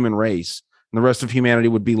on the human race. And the rest of humanity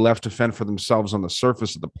would be left to fend for themselves on the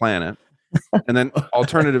surface of the planet. And then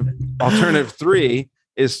alternative 3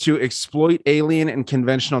 is to exploit alien and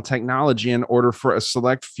conventional technology in order for a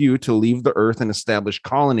select few to leave the Earth and establish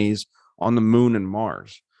colonies on the moon and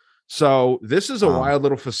Mars. So this is a wild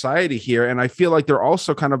little society here. And I feel like they're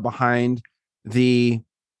also kind of behind the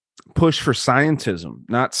push for scientism,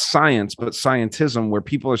 not science, but scientism, where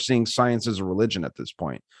people are seeing science as a religion at this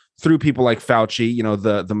point through people like Fauci,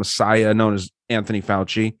 the Messiah known as Anthony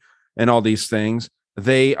Fauci, and all these things.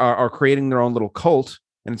 They are creating their own little cult,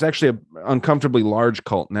 and it's actually an uncomfortably large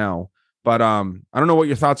cult now. But I don't know what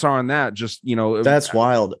your thoughts are on that. Just, that's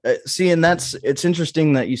wild. See, and it's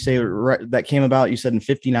interesting that you say that came about, you said in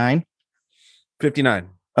 59. 59.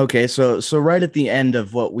 Okay, so right at the end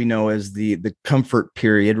of what we know as the comfort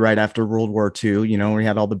period, right after World War II, we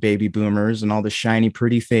had all the baby boomers and all the shiny,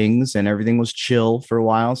 pretty things, and everything was chill for a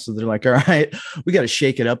while. So they're like, all right, we got to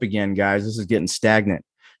shake it up again, guys. This is getting stagnant,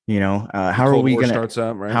 How are Cold we War gonna starts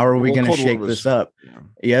up, right? how are we Well, gonna Cold War shake was, this up? yeah.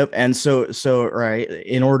 Yep. And so right,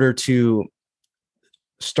 in order to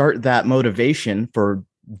start that motivation for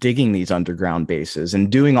digging these underground bases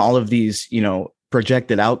and doing all of these,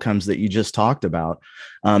 projected outcomes that you just talked about,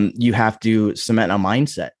 you have to cement a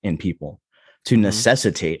mindset in people to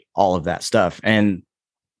necessitate all of that stuff. And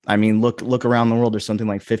I mean, look around the world. There's something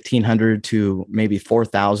like 1,500 to maybe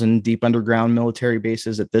 4,000 deep underground military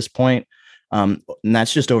bases at this point, and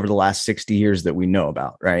that's just over the last 60 years that we know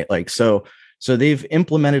about, right? Like, so they've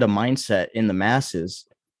implemented a mindset in the masses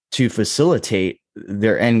to facilitate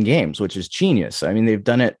their end games, which is genius. I mean, they've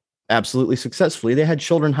done it absolutely successfully. They had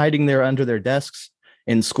children hiding there under their desks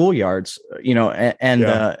in schoolyards, and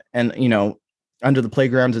under the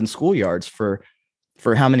playgrounds and schoolyards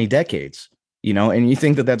for how many decades, and you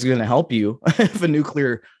think that that's going to help you if a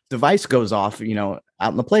nuclear device goes off,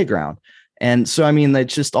 out in the playground. And so, I mean,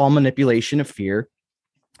 that's just all manipulation of fear.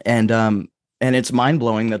 And it's mind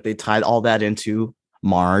blowing that they tied all that into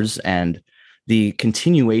Mars and the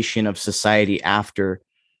continuation of society after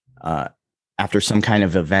some kind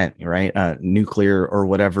of event, right? Nuclear or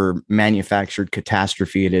whatever manufactured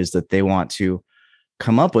catastrophe it is that they want to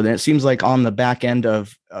come up with. And it seems like on the back end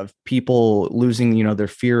of people losing, their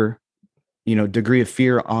fear, degree of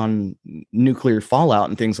fear on nuclear fallout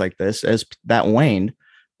and things like this, as that waned,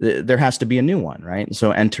 there has to be a new one, right? And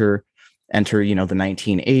so enter, the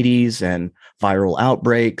 1980s and viral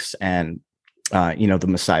outbreaks and, the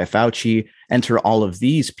Messiah Fauci, enter all of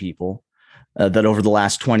these people that over the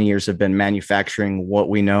last 20 years have been manufacturing what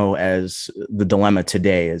we know as the dilemma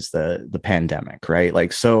today is the pandemic, right?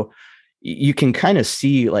 Like, so you can kind of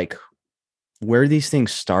see like where these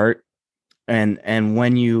things start. And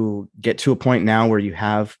when you get to a point now where you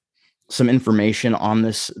have some information on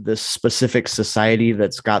this specific society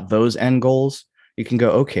that's got those end goals, you can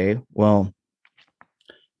go, okay, well,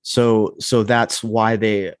 so that's why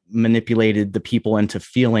they manipulated the people into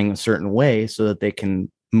feeling a certain way so that they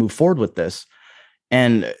can move forward with this.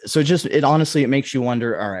 And so it honestly, it makes you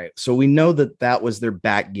wonder, all right, so we know that was their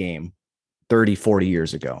back game 30, 40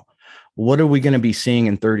 years ago. What are we going to be seeing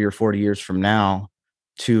in 30 or 40 years from now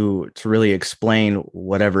to really explain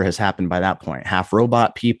whatever has happened by that point? Half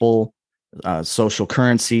robot people, social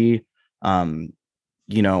currency, dystopian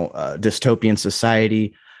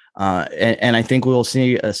society. And I think we'll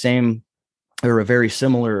see a very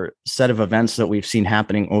similar set of events that we've seen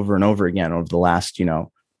happening over and over again over the last,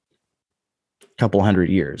 couple hundred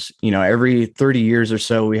years. Every 30 years or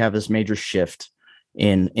so, we have this major shift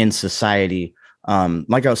in society.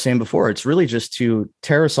 Like I was saying before, it's really just to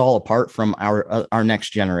tear us all apart from our next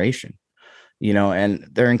generation, and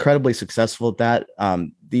they're incredibly successful at that.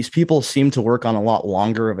 These people seem to work on a lot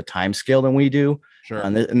longer of a time scale than we do. Sure.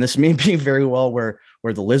 And this may be very well where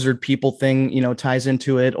the lizard people thing, ties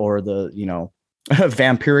into it, or the,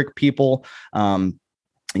 vampiric people.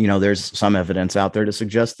 There's some evidence out there to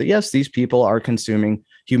suggest that, yes, these people are consuming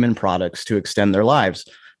human products to extend their lives.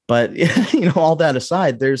 But, all that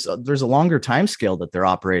aside, there's a longer time scale that they're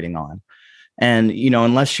operating on. And,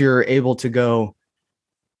 unless you're able to go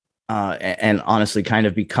and honestly kind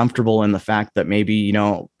of be comfortable in the fact that maybe,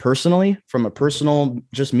 personally, from a personal,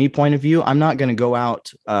 just me point of view, I'm not going to go out,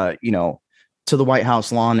 to the White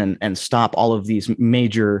House lawn and stop all of these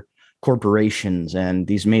major corporations and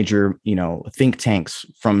these major, think tanks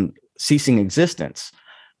from ceasing existence.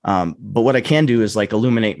 But what I can do is like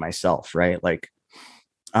illuminate myself, right? Like,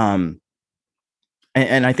 and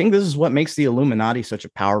I think this is what makes the Illuminati such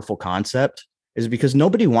a powerful concept, is because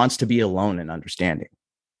nobody wants to be alone in understanding.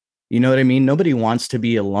 You know what I mean? Nobody wants to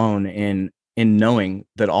be alone in knowing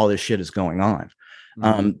that all this shit is going on.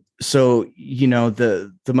 So,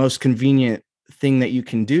 the most convenient thing that you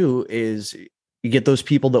can do is you get those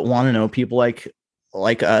people that want to know, people like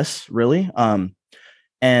us, really.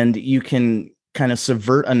 And you can kind of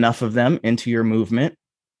subvert enough of them into your movement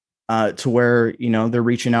to where, they're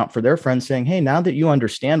reaching out for their friends saying, hey, now that you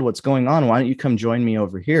understand what's going on, why don't you come join me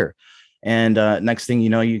over here? And next thing you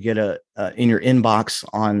know, you get in your inbox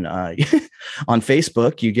on on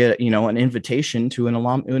Facebook, you get, an invitation to an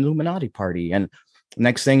Illuminati party. And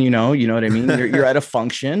next thing you know what I mean? You're at a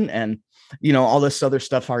function and, all this other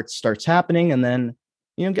stuff starts happening. And then,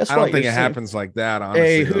 guess what? I don't think it happens like that, honestly.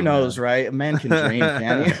 Hey, who knows, right? A man can dream,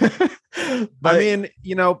 can you? But I mean,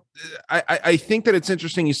 I think that it's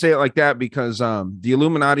interesting you say it like that, because the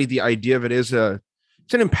Illuminati, the idea of it is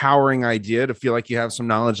it's an empowering idea to feel like you have some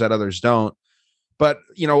knowledge that others don't. But,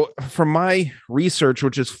 from my research,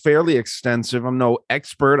 which is fairly extensive, I'm no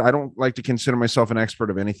expert. I don't like to consider myself an expert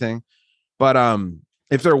of anything. But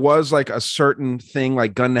if there was like a certain thing,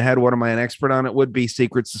 like gun to head, what am I an expert on? It would be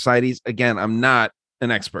secret societies. Again, I'm not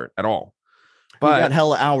an expert at all. You got But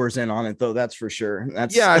hella hours in on it, though. That's for sure.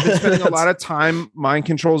 That's yeah, I've been spending a lot of time. Mind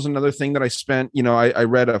control is another thing that I spent. I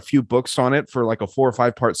read a few books on it for like a 4 or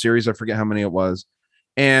 5 part series. I forget how many it was.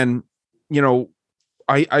 And,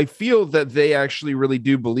 I feel that they actually really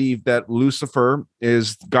do believe that Lucifer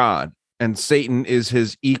is God and Satan is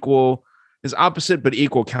his opposite, but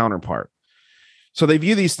equal counterpart. So they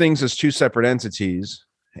view these things as two separate entities.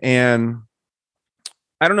 And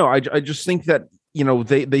I don't know. I just think that,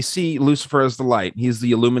 they see Lucifer as the light. He's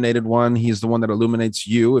the illuminated one. He's the one that illuminates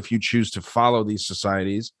you if you choose to follow these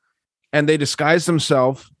societies. And they disguise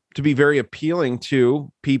themselves to be very appealing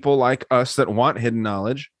to people like us that want hidden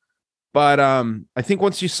knowledge. But I think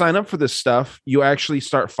once you sign up for this stuff, you actually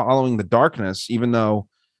start following the darkness, even though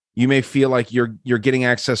you may feel like you're getting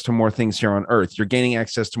access to more things here on Earth. You're gaining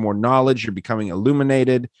access to more knowledge. You're becoming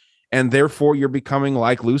illuminated. And therefore, you're becoming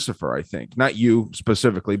like Lucifer, I think. Not you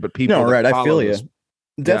specifically, but people. No, right. I feel you.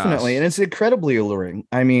 Definitely. Yes. And it's incredibly alluring.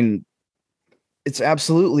 I mean, it's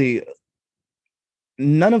absolutely,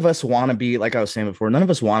 none of us want to be, like I was saying before, none of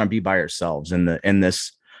us want to be by ourselves in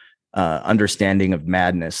this understanding of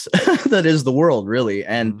madness that is the world, really.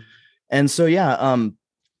 And so, yeah.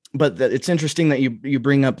 But it's interesting that you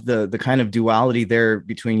bring up the kind of duality there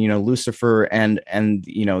between, Lucifer and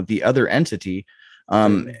the other entity.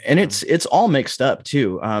 And it's all mixed up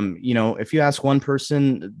too. If you ask one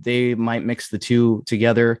person, they might mix the two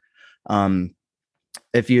together.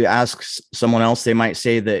 If you ask someone else, they might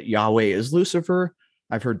say that Yahweh is Lucifer.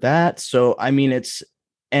 I've heard that. So, I mean,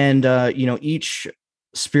 each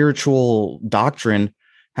spiritual doctrine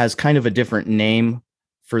has kind of a different name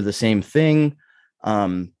for the same thing.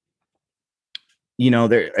 If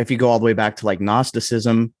you go all the way back to like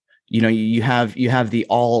Gnosticism, you have the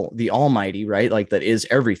Almighty, right? Like that is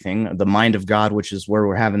everything, the mind of God, which is where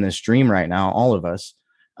we're having this dream right now, all of us.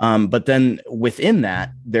 But then within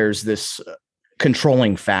that, there's this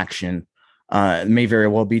controlling faction. It may very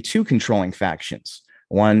well be 2 controlling factions,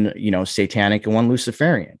 one, satanic and one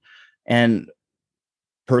Luciferian. And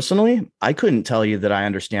personally, I couldn't tell you that I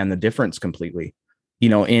understand the difference completely,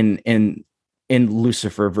 in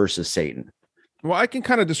Lucifer versus Satan. Well, I can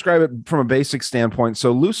kind of describe it from a basic standpoint.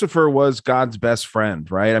 So Lucifer was God's best friend,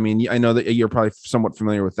 right? I mean, I know that you're probably somewhat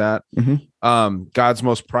familiar with that. Mm-hmm. God's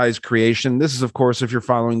most prized creation. This is, of course, if you're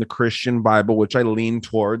following the Christian Bible, which I lean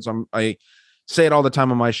towards. I say it all the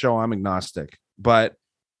time on my show. I'm agnostic, but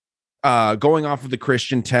going off of the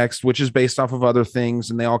Christian text, which is based off of other things,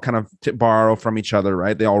 and they all kind of borrow from each other,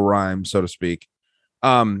 right? They all rhyme, so to speak.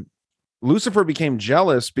 Lucifer became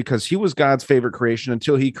jealous because he was God's favorite creation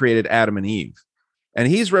until he created Adam and Eve. And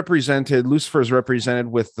Lucifer is represented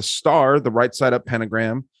with the star, the right side up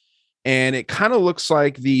pentagram. And it kind of looks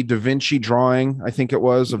like the Da Vinci drawing, I think it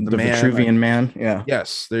was, of the man. Vitruvian man. Yeah.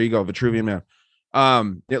 Yes, there you go. Vitruvian man.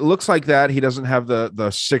 It looks like that. He doesn't have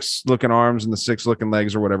the 6 looking arms and the 6 looking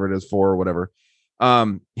legs or whatever it is, 4 or whatever.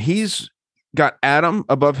 He's got Adam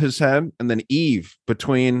above his head and then Eve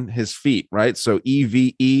between his feet, right? So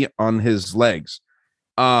EVE on his legs.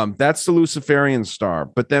 That's the Luciferian star.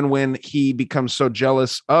 But then when he becomes so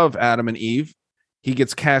jealous of Adam and Eve, he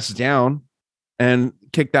gets cast down and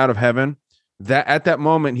kicked out of heaven. That at that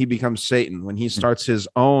moment, he becomes Satan when he starts his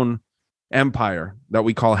own empire that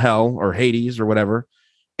we call hell or Hades or whatever.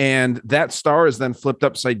 And that star is then flipped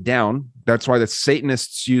upside down. That's why the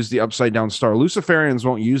Satanists use the upside down star. Luciferians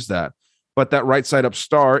won't use that. But that right side up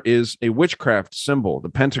star is a witchcraft symbol, the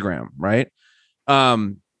pentagram, right?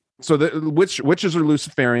 So the witches are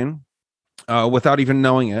Luciferian without even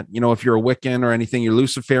knowing it. If you're a Wiccan or anything, you're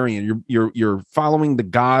Luciferian. You're following the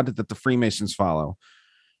God that the Freemasons follow.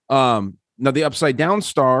 Now the upside down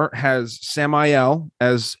star has Samael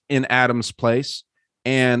as in Adam's place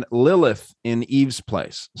and Lilith in Eve's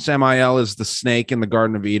place. Samael is the snake in the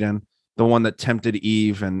Garden of Eden, the one that tempted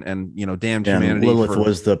Eve and damned humanity. Lilith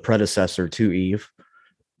was the predecessor to Eve.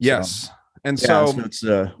 Yes. So. And so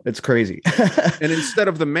it's crazy. And instead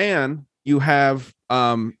of the man, you have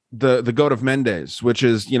the goat of Mendes, which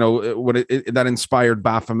is that inspired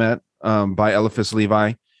Baphomet by Eliphas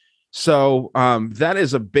Levi. So that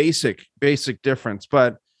is a basic difference.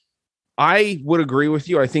 But I would agree with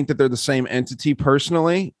you. I think that they're the same entity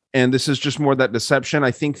personally, and this is just more that deception. I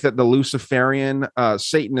think that the Luciferian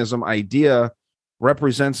Satanism idea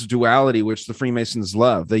represents duality, which the Freemasons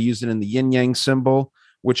love. They use it in the yin yang symbol,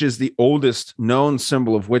 which is the oldest known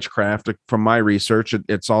symbol of witchcraft from my research.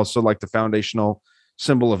 It's also like the foundational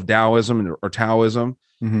symbol of Taoism or Taoism.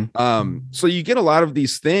 Mm-hmm. So you get a lot of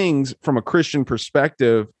these things from a Christian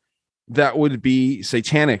perspective that would be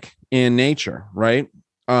satanic in nature, right?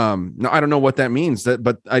 No, I don't know what that means,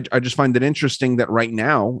 but I just find it interesting that right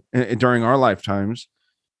now, during our lifetimes,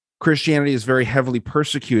 Christianity is very heavily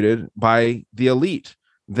persecuted by the elite.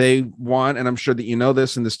 They want, and I'm sure that you know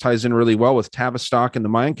this, and this ties in really well with Tavistock and the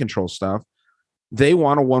mind control stuff. They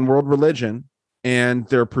want a one world religion, and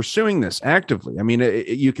they're pursuing this actively. I mean,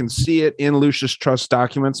 you can see it in Lucius Trust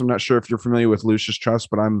documents. I'm not sure if you're familiar with Lucius Trust,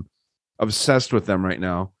 but I'm obsessed with them right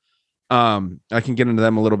now. I can get into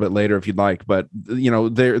them a little bit later if you'd like, but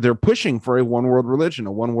they're pushing for a one world religion,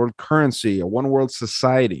 a one world currency, a one world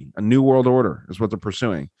society, a new world order is what they're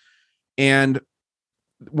pursuing. And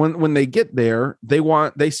when they get there,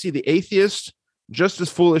 they see the atheist just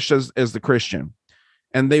as foolish as the Christian,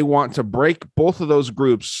 and they want to break both of those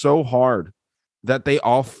groups so hard that they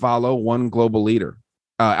all follow one global leader.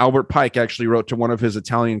 Albert Pike actually wrote to one of his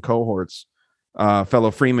Italian cohorts,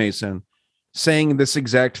 fellow Freemason, saying this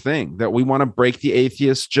exact thing, that we want to break the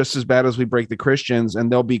atheists just as bad as we break the Christians,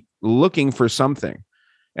 and they'll be looking for something,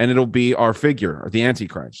 and it'll be our figure, or the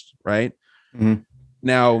Antichrist, right? Mm-hmm.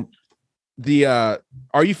 Now,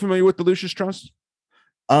 are you familiar with the Lucius Trust?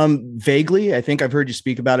 Vaguely. I think I've heard you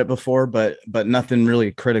speak about it before, but nothing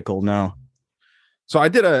really critical. No. So I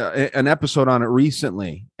did an episode on it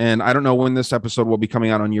recently, and I don't know when this episode will be coming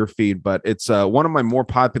out on your feed, but it's one of my more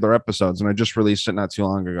popular episodes, and I just released it not too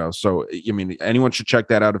long ago. So, I mean, anyone should check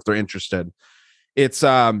that out if they're interested. It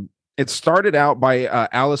started out by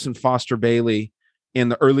Allison Foster Bailey in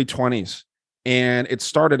the early 20s, and it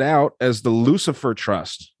started out as the Lucifer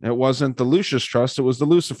Trust. It wasn't the Lucius Trust; it was the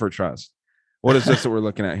Lucifer Trust. What is this that we're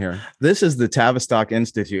looking at here? This is the Tavistock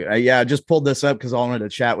Institute. I just pulled this up because I wanted to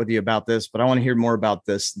chat with you about this, but I want to hear more about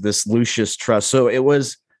this Lucius Trust. So it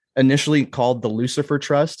was initially called the Lucifer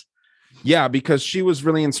Trust. Yeah, because she was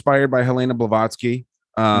really inspired by Helena Blavatsky,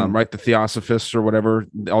 right? The Theosophists or whatever,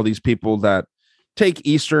 all these people that take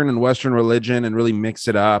Eastern and Western religion and really mix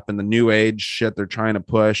it up, and the New Age shit they're trying to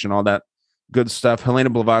push and all that good stuff.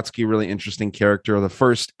 Helena Blavatsky, really interesting character, the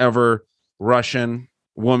first ever Russian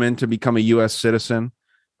woman to become a U.S. citizen.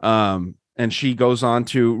 And she goes on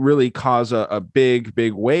to really cause a big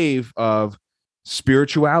wave of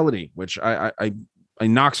spirituality, which I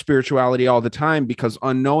knock spirituality all the time, because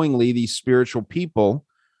unknowingly these spiritual people,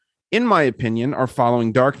 in my opinion, are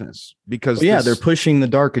following darkness, because they're pushing the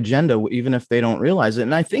dark agenda, even if they don't realize it.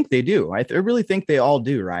 And I think they do. I really think they all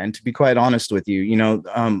do, Ryan, to be quite honest with you.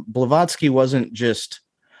 Blavatsky wasn't just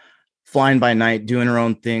flying by night doing her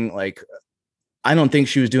own thing. Like, I don't think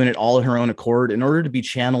she was doing it all of her own accord. In order to be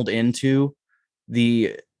channeled into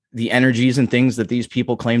the energies and things that these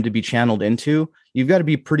people claim to be channeled into, you've got to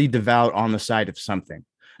be pretty devout on the side of something.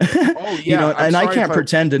 Oh yeah. I can't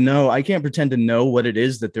pretend to know. I can't pretend to know what it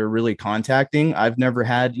is that they're really contacting. I've never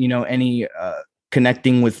had, any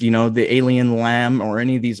connecting with, the alien lamb or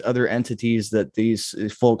any of these other entities that these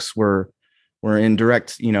folks were in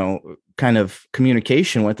direct, kind of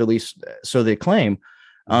communication with, at least so they claim.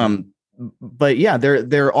 But yeah,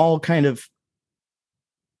 they're all kind of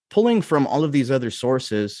pulling from all of these other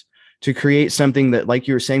sources to create something that, like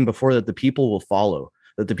you were saying before, that the people will follow,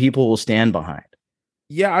 that the people will stand behind.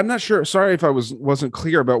 Yeah, I'm not sure. Sorry if I wasn't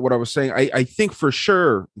clear about what I was saying. I think for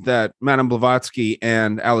sure that Madame Blavatsky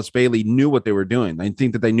and Alice Bailey knew what they were doing. I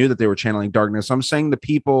think that they knew that they were channeling darkness. I'm saying the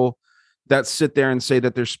people that sit there and say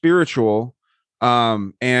that they're spiritual,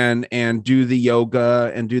 and do the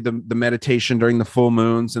yoga and do the meditation during the full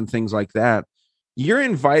moons and things like that, you're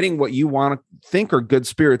inviting what you want to think are good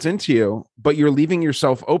spirits into you, but you're leaving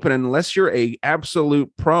yourself open. Unless you're a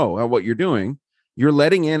absolute pro at what you're doing, you're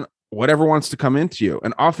letting in whatever wants to come into you.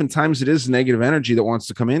 And oftentimes it is negative energy that wants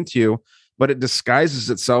to come into you, but it disguises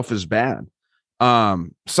itself as bad.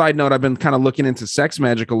 Side note, I've been kind of looking into sex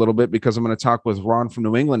magic a little bit, because I'm going to talk with Ron from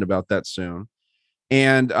New England about that soon.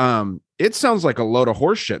 And it sounds like a load of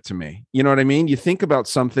horse shit to me. You know what I mean? You think about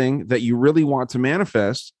something that you really want to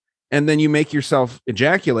manifest, and then you make yourself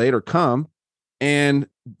ejaculate or come, and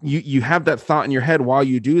you have that thought in your head while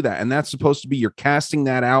you do that. And that's supposed to be, you're casting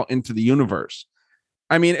that out into the universe.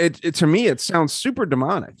 I mean, it to me, it sounds super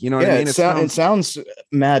demonic. You know what I mean? It sounds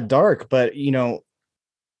mad dark, but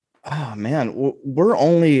oh man, we're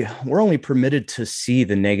only permitted to see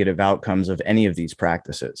the negative outcomes of any of these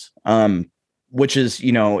practices. Which is,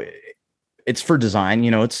 it's for design,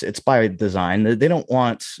 it's by design. They don't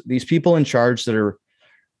want these people in charge that are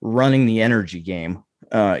running the energy game.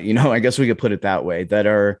 I guess we could put it that way, that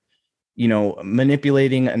are,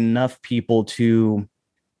 manipulating enough people to,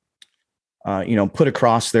 put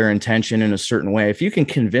across their intention in a certain way. If you can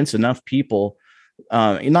convince enough people,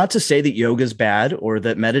 not to say that yoga is bad or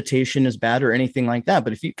that meditation is bad or anything like that,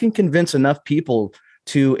 but if you can convince enough people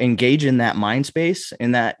to engage in that mind space,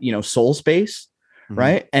 in that, soul space, Mhm.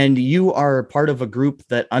 right? And you are part of a group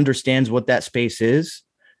that understands what that space is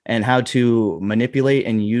and how to manipulate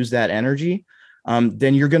and use that energy,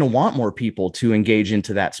 then you're going to want more people to engage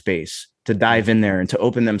into that space, to dive Mhm. in there and to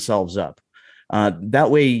open themselves up. That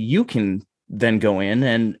way you can then go in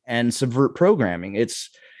and subvert programming. It's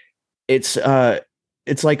it's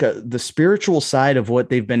like the spiritual side of what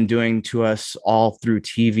they've been doing to us all through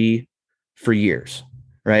TV for years,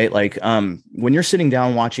 right? Like when you're sitting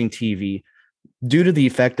down watching TV, due to the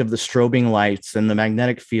effect of the strobing lights and the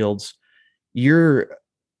magnetic fields, you're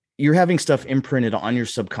you're having stuff imprinted on your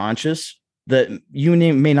subconscious that you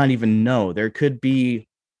may not even know. There could be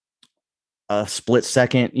a split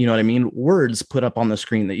second, you know what I mean, words put up on the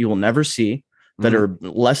screen that you will never see, that Mhm. are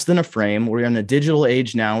less than a frame. We're in a digital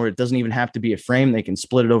age now where it doesn't even have to be a frame. They can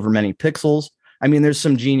split it over many pixels. I mean, there's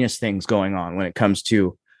some genius things going on when it comes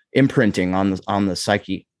to imprinting on the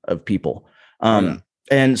psyche of people. Oh yeah.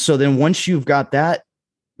 And so then once you've got that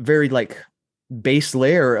very like base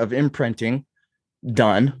layer of imprinting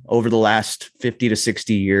done over the last 50 to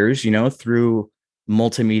 60 years, you know, through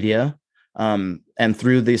multimedia, and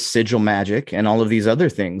through this sigil magic and all of these other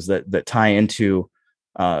things that tie into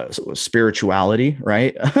spirituality,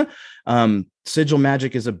 right? Sigil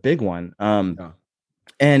magic is a big one. Yeah.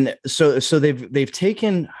 And so they've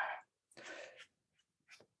taken,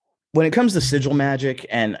 when it comes to sigil magic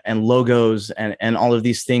and logos and all of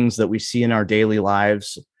these things that we see in our daily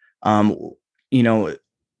lives, um, you know,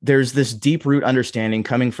 there's this deep root understanding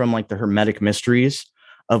coming from like the Hermetic mysteries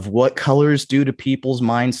of what colors do to people's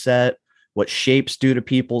mindset, what shapes do to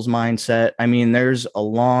people's mindset. I mean, there's a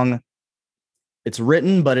long, it's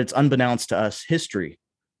written, but it's unbeknownst to us history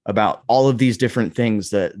about all of these different things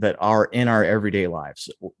that are in our everyday lives.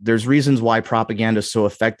 There's reasons why propaganda is so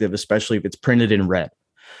effective, especially if it's printed in red.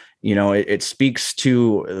 You know, it speaks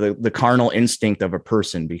to the carnal instinct of a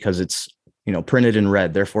person because it's, you know, printed in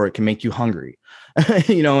red, therefore it can make you hungry.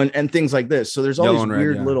 You know, and things like this. So there's all Yellow these and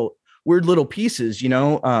red. Yeah. weird little pieces, you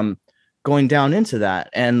know, going down into that.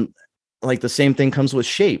 And like the same thing comes with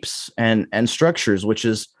shapes and structures, which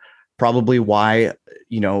is probably why,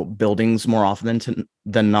 you know, buildings more often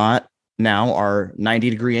than not now are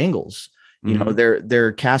 90-degree angles. You know, Mhm.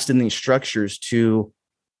 they're cast in these structures to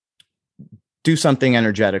do something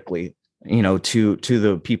energetically, you know, to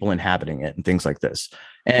the people inhabiting it and things like this.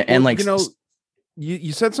 And Well, like, you know,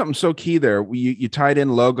 you said something so key there. You tied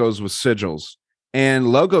in logos with sigils, and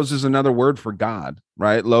logos is another word for God,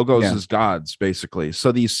 right? Logos yeah, is gods, basically.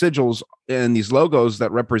 So these sigils and these logos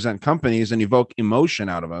that represent companies and evoke emotion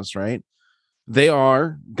out of us, right? They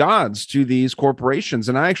are gods to these corporations.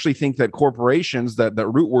 And I actually think that corporations, that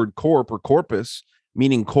root word corp or corpus,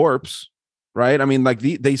 meaning corpse, right? I mean, like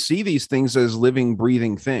they see these things as living,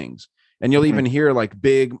 breathing things. And you'll mhm. even hear like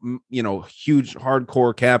big, you know, huge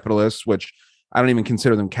hardcore capitalists, which I don't even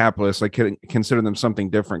consider them capitalists. I consider them something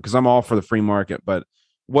different because I'm all for the free market. But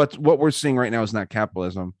what we're seeing right now is not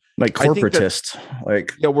capitalism. Like I think that, corporatists,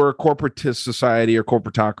 like, yeah, we're a corporatist society or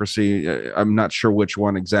corporatocracy. I'm not sure which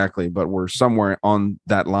one exactly, but we're somewhere on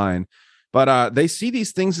that line. But they see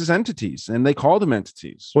these things as entities, and they call them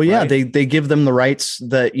entities, well, yeah, right? they give them the rights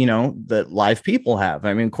that, you know, that live people have.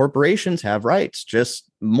 I mean, corporations have rights, just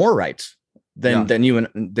more rights Yeah, than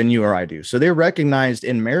you or I do. So they're recognized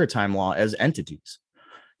in maritime law as entities,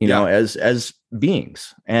 you know, yeah. as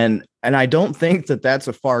beings. And I don't think that that's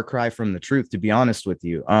a far cry from the truth, to be honest with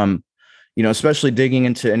you. You know, especially digging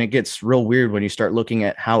into, and it gets real weird when you start looking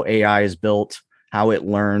at how AI is built, how it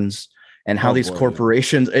learns, and how Oh these boy, yeah.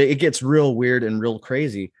 corporations, it gets real weird and real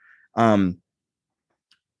crazy. Um,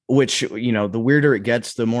 which, you know, the weirder it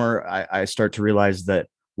gets, the more I start to realize that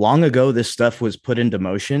long ago this stuff was put into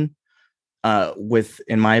motion, with,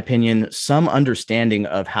 in my opinion, some understanding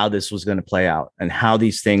of how this was going to play out and how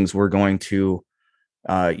these things were going to,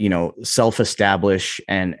 you know, self-establish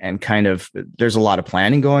and kind of, there's a lot of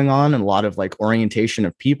planning going on and a lot of like orientation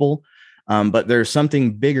of people. But there's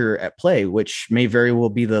something bigger at play, which may very well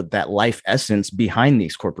be that life essence behind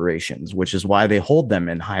these corporations, which is why they hold them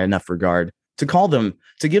in high enough regard to call them,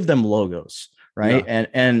 to give them logos, right? Yeah.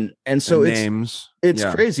 And so And names. it's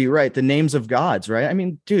Yeah. crazy, right? The names of gods, right? I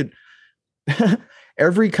mean, dude,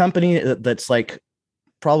 every company that's like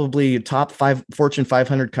probably top five Fortune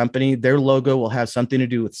 500 company, their logo will have something to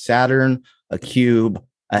do with Saturn, a cube,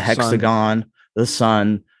 a The sun. hexagon, the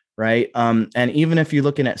sun, right? And even if you're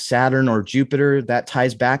looking at Saturn or Jupiter, that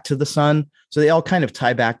ties back to the sun. So they all kind of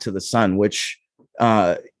tie back to the sun, which,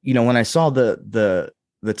 you know, when I saw the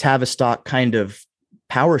Tavistock kind of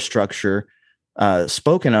power structure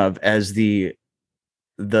spoken of as the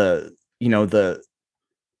you know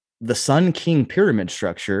the Sun King pyramid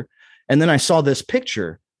structure, and then I saw this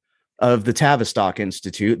picture of the Tavistock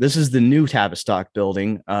Institute. This is the new Tavistock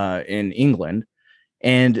building in England,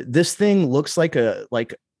 and this thing looks like a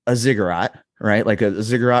ziggurat, right? Like a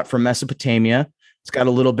ziggurat from Mesopotamia. It's got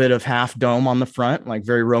a little bit of half dome on the front, like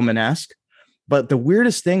very Romanesque. But the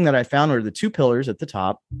weirdest thing that I found were the two pillars at the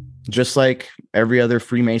top, just like every other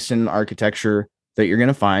Freemason architecture that you're going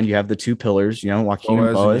to find. You have the two pillars, Joaquin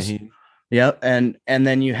and Boaz. Yep. And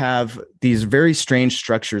then you have these very strange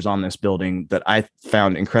structures on this building that I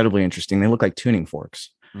found incredibly interesting. They look like tuning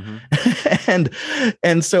forks. Mm-hmm.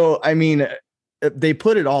 and so, I mean, they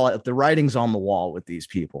put it all, the writing's on the wall with these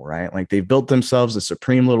people, right? Like they've built themselves a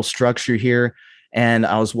supreme little structure here. And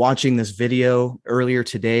I was watching this video earlier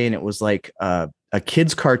today, and it was like a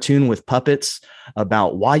kid's cartoon with puppets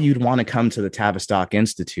about why you'd want to come to the Tavistock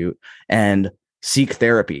Institute and seek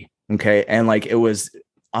therapy. Okay. And like it was,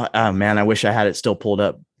 oh man, I wish I had it still pulled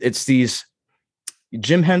up. It's these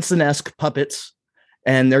Jim Henson-esque puppets,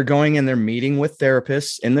 and they're going and they're meeting with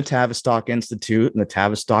therapists in the Tavistock Institute, and the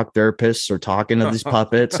Tavistock therapists are talking to these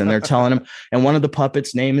puppets, and they're telling them, and one of the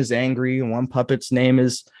puppets' name is angry, and one puppet's name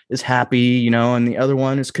is happy, and the other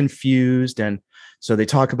one is confused. And so they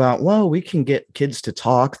talk about, well, we can get kids to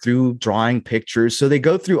talk through drawing pictures. So they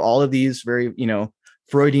go through all of these very,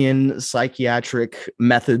 Freudian psychiatric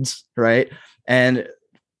methods, right? And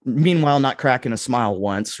meanwhile, not cracking a smile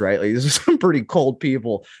once, right? Like these are some pretty cold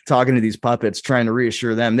people talking to these puppets, trying to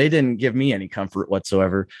reassure them. They didn't give me any comfort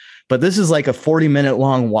whatsoever. But this is like a 40-minute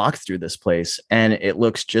long walk through this place. And it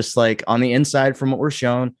looks just like, on the inside from what we're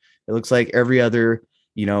shown, it looks like every other,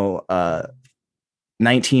 1980s,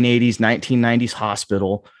 1990s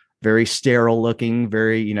hospital, very sterile looking,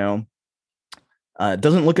 very,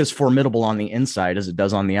 doesn't look as formidable on the inside as it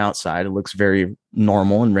does on the outside. It looks very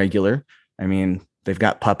normal and regular. I mean, they've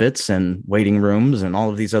got puppets and waiting rooms and all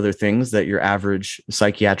of these other things that your average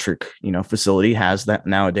psychiatric, facility has that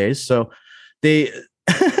nowadays. So they've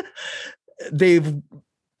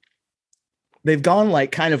gone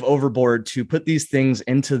like kind of overboard to put these things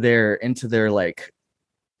into their like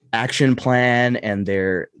action plan, and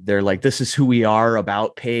they're like, this is who we are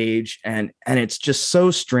about page. And it's just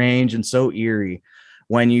so strange and so eerie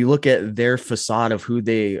when you look at their facade of who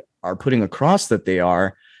they are putting across that they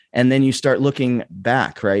are. And then you start looking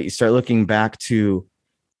back, right? You start looking back to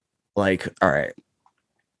like, all right,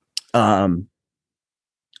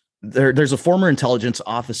 there's a former intelligence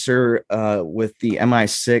officer with the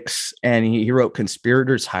MI6, and he wrote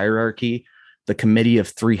Conspirators Hierarchy, the Committee of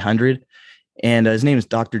 300. And his name is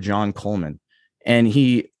Dr. John Coleman. And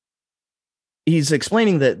he's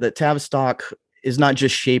explaining that Tavistock is not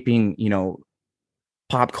just shaping,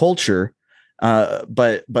 pop culture,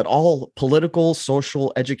 but all political,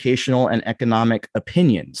 social, educational, and economic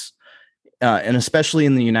opinions, and especially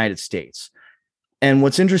in the United States. And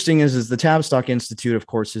what's interesting is the Tavistock Institute, of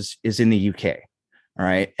course, is in the UK. All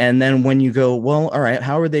right. And then when you go, well, all right,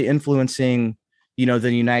 how are they influencing,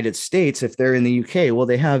 the United States if they're in the UK? Well,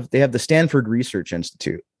 they have the Stanford Research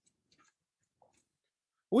Institute.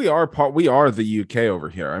 We are the UK over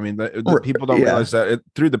here. I mean, the people don't realize that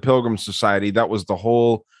through the Pilgrim Society, that was the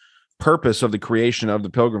whole purpose of the creation of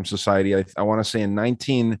the Pilgrim Society. I want to say in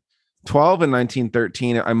 1912 and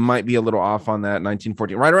 1913. I might be a little off on that.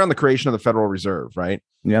 1914, right around the creation of the Federal Reserve, right?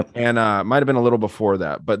 Yep. And might have been a little before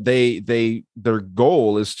that. But their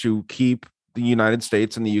goal is to keep the United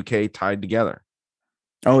States and the UK tied together.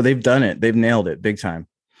 Oh, they've done it. They've nailed it big time.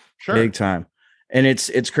 Sure. Big time. And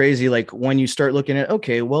it's crazy. Like when you start looking at,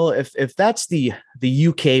 okay, well, if that's the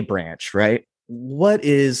UK branch, right? What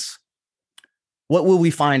will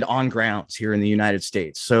we find on grounds here in the United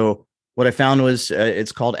States? So what I found was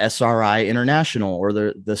it's called SRI International, or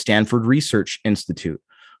the Stanford Research Institute.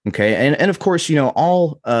 Okay. And of course,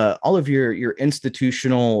 all of your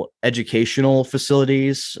institutional educational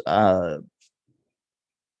facilities,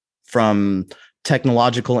 from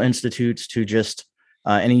technological institutes to just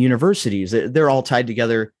any universities, they're all tied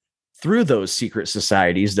together through those secret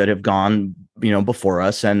societies that have gone, before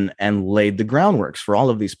us and laid the groundworks for all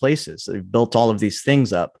of these places. They've built all of these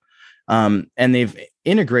things up, and they've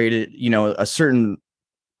integrated, a certain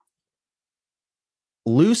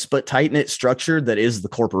loose but tight knit structure that is the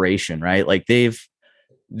corporation, right? Like they've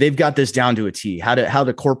got this down to a T. How to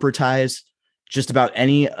corporatize just about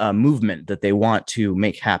any movement that they want to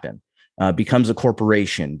make happen. Becomes a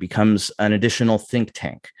corporation, becomes an additional think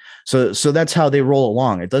tank. So that's how they roll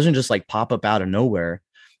along. It doesn't just like pop up out of nowhere.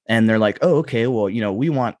 And they're like, oh, okay, well, we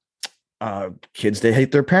want kids to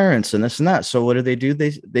hate their parents and this and that. So what do?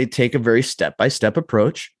 They take a very step-by-step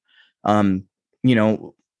approach.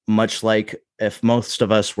 Much like if most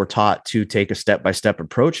of us were taught to take a step-by-step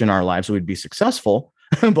approach in our lives, we'd be successful.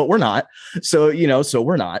 but we're not. So, so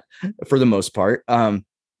we're not for the most part.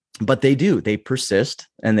 But they persist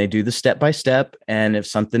and they do the step by step. And if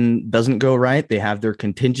something doesn't go right, they have their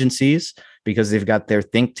contingencies because they've got their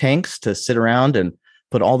think tanks to sit around and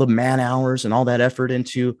put all the man hours and all that effort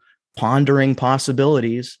into pondering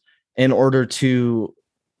possibilities in order to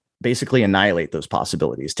basically annihilate those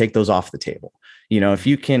possibilities, take those off the table. If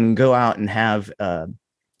you can go out and have a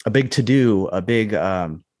big to-do, a big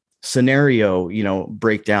scenario,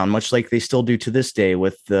 breakdown, much like they still do to this day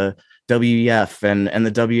with the WEF and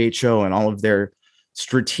the WHO and all of their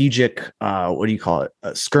strategic, what do you call it?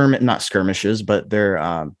 Not skirmishes, but their,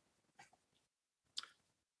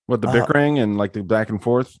 what, the bickering and like the back and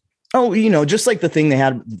forth. Oh, just like the thing they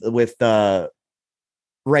had with,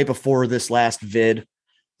 right before this last vid,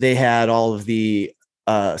 they had all of the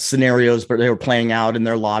scenarios, but they were playing out in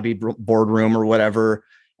their lobby boardroom or whatever.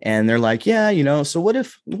 And they're like, yeah, so what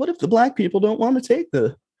if the black people don't want to take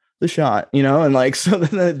the shot, and like, so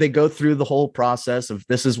then they go through the whole process of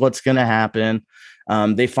this is what's going to happen.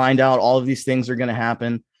 They find out all of these things are going to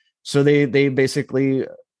happen. So they basically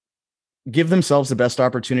give themselves the best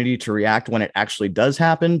opportunity to react when it actually does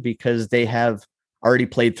happen, because they have already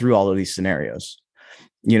played through all of these scenarios,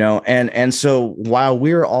 and so while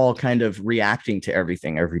we're all kind of reacting to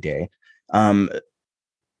everything every day,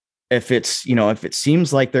 if it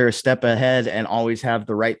seems like they're a step ahead and always have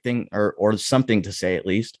the right thing or something to say, at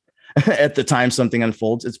least at the time something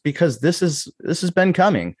unfolds, it's because this has been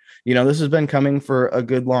coming. This has been coming for a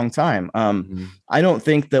good long time. I don't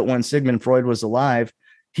think that when Sigmund Freud was alive,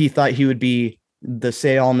 he thought he would be the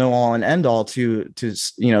say all, know all, and end all to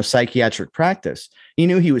psychiatric practice. He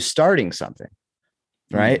knew he was starting something,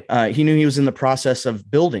 right? He knew he was in the process of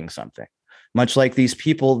building something. Much like these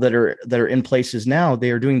people that are in places now,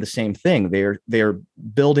 they are doing the same thing. They are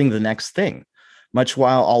building the next thing, much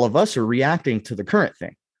while all of us are reacting to the current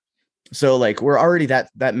thing. So like we're already that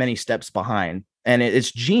many steps behind, and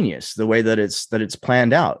it's genius the way that it's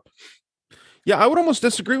planned out. Yeah, I would almost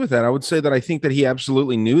disagree with that. I would say that I think that he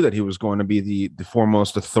absolutely knew that he was going to be the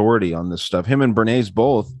foremost authority on this stuff. Him and Bernays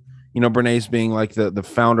both, Bernays being like the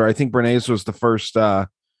founder. I think Bernays was the first,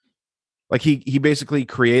 like he basically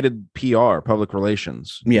created PR, public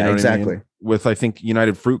relations. Yeah, exactly. With, I think,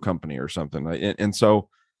 United Fruit Company or something. And so,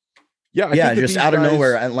 yeah, I think just out of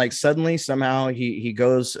nowhere, and like suddenly somehow he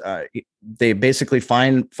goes, they basically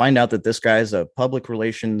find out that this guy's a public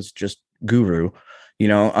relations just guru.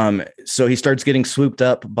 So he starts getting swooped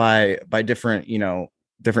up by different,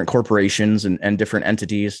 different corporations and different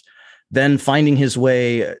entities. Then finding his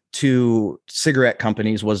way to cigarette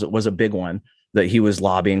companies was a big one that he was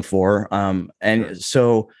lobbying for. And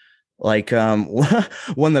so like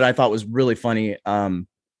one that I thought was really funny,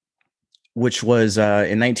 which was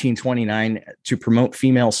in 1929 to promote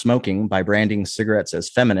female smoking by branding cigarettes as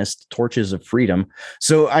feminist torches of freedom.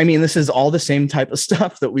 So, I mean, this is all the same type of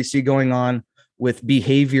stuff that we see going on with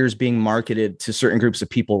behaviors being marketed to certain groups of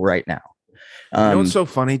people right now. What's so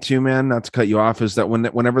funny too, man, not to cut you off, is that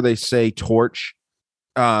whenever they say torch,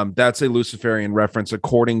 that's a Luciferian reference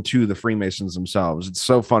according to the Freemasons themselves. It's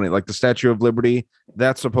so funny. Like the Statue of Liberty,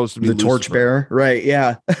 that's supposed to be the torchbearer, right?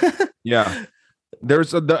 Yeah. Yeah.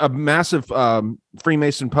 There's a massive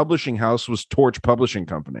Freemason publishing house was Torch Publishing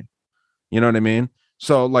Company. You know what I mean?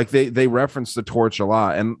 So like they reference the torch a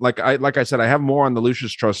lot. And like I said, I have more on the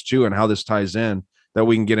Lucius Trust too and how this ties in that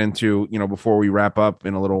we can get into, before we wrap up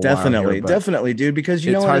in a little while. Definitely, dude, because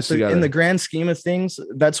in the grand scheme of things,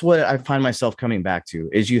 that's what I find myself coming back to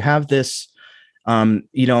is you have this, and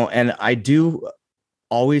I do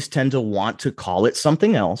always tend to want to call it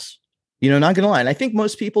something else, not gonna lie. And I think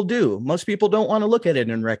most people do. Most people don't want to look at it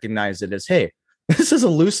and recognize it as, hey, this is a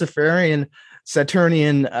Luciferian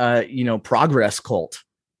Saturnian, progress cult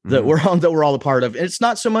that we're all a part of. And it's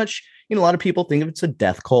not so much, a lot of people think of it's a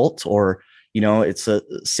death cult or, it's a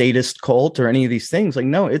sadist cult or any of these things. Like,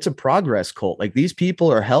 no, it's a progress cult. Like these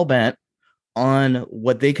people are hell-bent on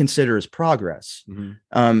what they consider as progress.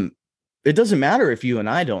 It doesn't matter if you and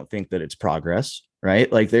I don't think that it's progress,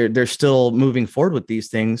 right? Like they're still moving forward with these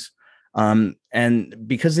things. And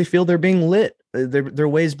because they feel they're being lit, their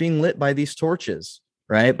ways being lit by these torches,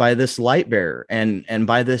 right? By this light bearer and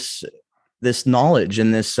by this knowledge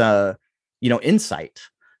and this, insight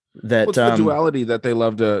that what's the duality that they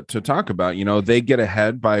love to talk about. They get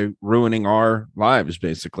ahead by ruining our lives,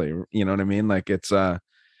 basically. You know what I mean? Like it's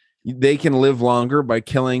they can live longer by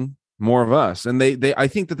killing more of us. And they I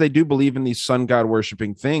think that they do believe in these sun god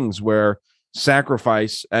worshiping things where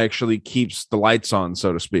sacrifice actually keeps the lights on,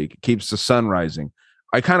 so to speak. It keeps the sun rising.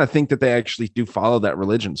 I kind of think that they actually do follow that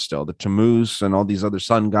religion still, the Tammuz and all these other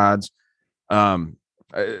sun gods.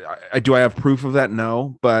 Do I have proof of that?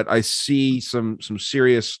 No, but I see some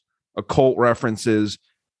serious occult references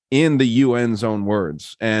in the UN's own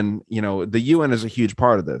words. And, the UN is a huge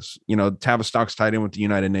part of this. Tavistock's tied in with the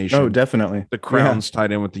United Oh, Nations. definitely. The Crown's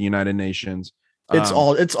tied in with the United Nations. It's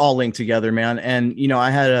all linked together, man. And,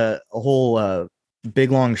 I had a whole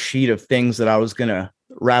big long sheet of things that I was going to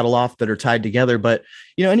rattle off that are tied together. But,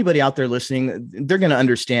 anybody out there listening, they're going to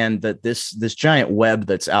understand that this giant web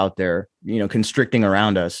that's out there, constricting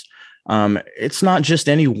around us, it's not just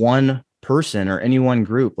any one person or any one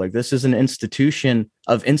group. Like, this is an institution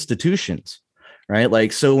of institutions, right?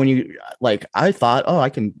 Like, so when I thought, oh,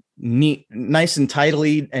 I can nice and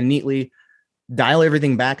tidily and neatly dial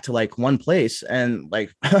everything back to like one place, and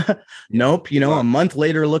like nope, a month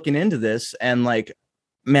later looking into this, and like,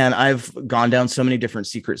 man, I've gone down so many different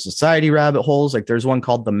secret society rabbit holes. Like, there's one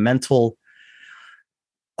called the mental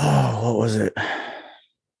what was it,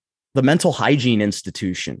 the Mental Hygiene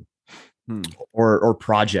Institution, or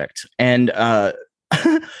project. And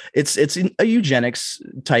it's a eugenics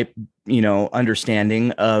type,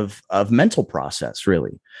 understanding of mental process,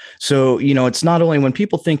 really. So, it's not only, when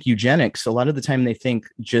people think eugenics, a lot of the time they think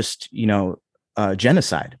just,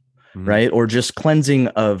 genocide, right? Or just cleansing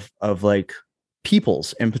of like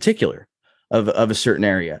peoples in particular of a certain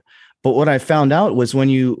area. But what I found out was, when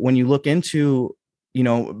you look into,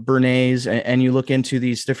 Bernays, and you look into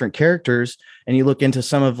these different characters, and you look into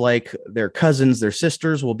some of like their cousins, their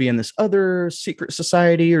sisters will be in this other secret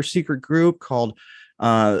society or secret group called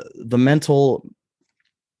the mental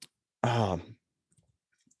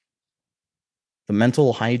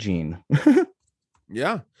hygiene.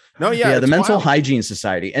 Yeah. The Mental Hygiene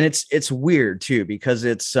Society. And it's weird too, because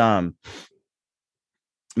it's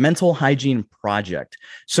Mental Hygiene Project.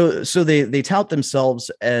 So they tout themselves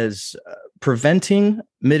as preventing,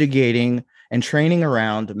 mitigating, and training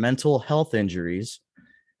around mental health injuries.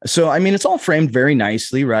 So, I mean, it's all framed very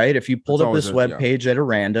nicely, right? If you pulled up this web page at a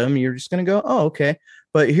random, you're just going to go, oh, okay.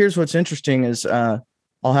 But here's what's interesting is I'll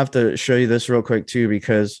have to show you this real quick too,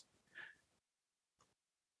 because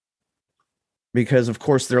of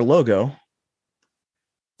course their logo,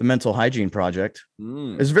 the Mental Hygiene Project,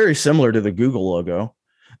 is very similar to the Google logo.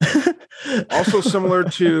 Also similar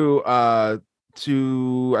to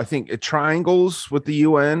I think triangles with the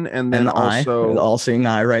UN, and then the also the all-seeing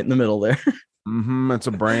eye right in the middle there. It's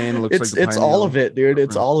a brain. Looks it's all of it, dude.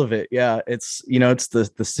 It's all of it. Yeah, it's it's the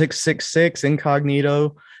 666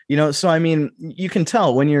 incognito. So I mean, you can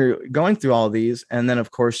tell when you're going through all of these, and then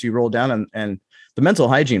of course you roll down, and the Mental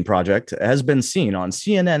Hygiene Project has been seen on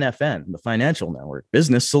CNN FN, the Financial Network,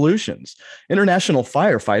 Business Solutions, International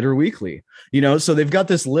Firefighter Weekly. So they've got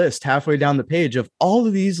this list halfway down the page of all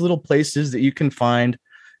of these little places that you can find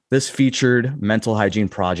this featured Mental Hygiene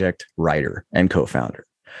Project writer and co-founder,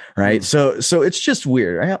 right? So it's just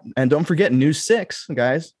weird, right? And don't forget News 6,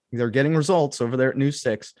 guys. They're getting results over there at News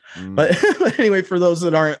 6. But anyway, for those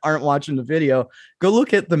that aren't watching the video, go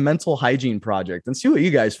look at the Mental Hygiene Project and see what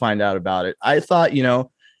you guys find out about it. I thought,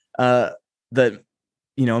 that,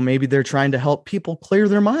 maybe they're trying to help people clear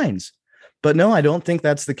their minds. But no, I don't think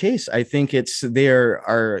that's the case. I think they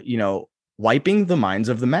are wiping the minds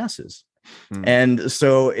of the masses. And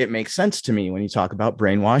so it makes sense to me when you talk about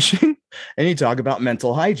brainwashing and you talk about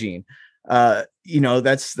mental hygiene. That's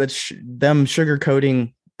them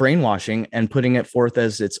sugarcoating brainwashing and putting it forth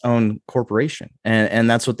as its own corporation. And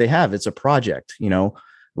that's what they have. It's a project,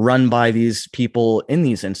 run by these people in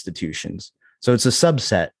these institutions. So it's a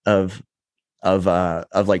subset of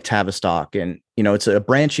like Tavistock, and it's a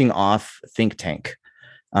branching off think tank.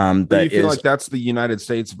 That you feel like that's the United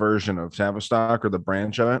States version of Tavistock, or the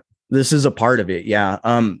branch of it? This is a part of it, yeah.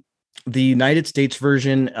 The United States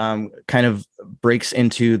version kind of breaks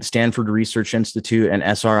into the Stanford Research Institute and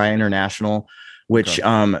SRI International, which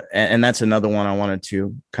and that's another one I wanted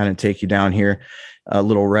to kind of take you down here, a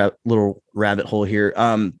little rabbit hole here.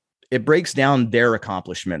 It breaks down their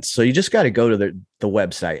accomplishments. So you just got to go to the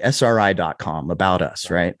website, sri.com, about us,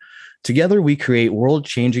 right? Together, we create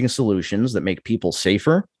world-changing solutions that make people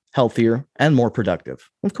safer, healthier, and more productive.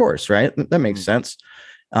 Of course, right? That makes sense.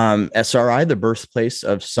 SRI, the birthplace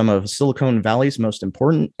of some of Silicon Valley's most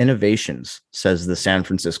important innovations, says the San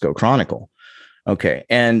Francisco Chronicle. Okay.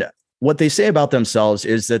 And what they say about themselves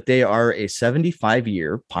is that they are a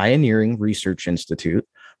 75-year pioneering research institute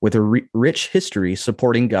with a rich history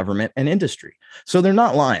supporting government and industry. So they're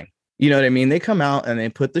not lying. You know what I mean? They come out and they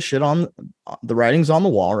put the shit on the writings on the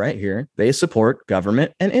wall right here. They support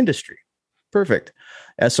government and industry. Perfect.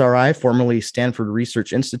 SRI, formerly Stanford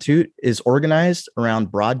Research Institute, is organized around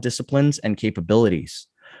broad disciplines and capabilities,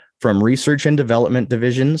 from research and development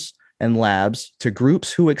divisions and labs to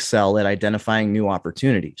groups who excel at identifying new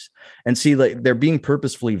opportunities. And see, like they're being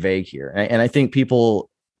purposefully vague here. And I think people,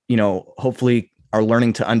 hopefully are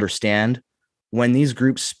learning to understand when these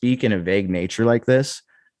groups speak in a vague nature like this,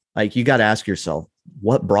 like you got to ask yourself,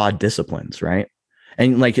 what broad disciplines, right?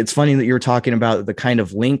 And like, it's funny that you're talking about the kind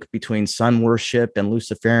of link between sun worship and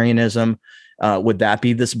Luciferianism. Would that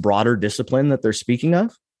be this broader discipline that they're speaking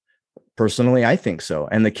of? Personally, I think so.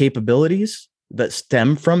 And the capabilities that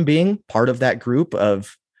stem from being part of that group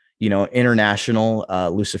of, international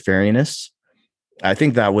Luciferianists, I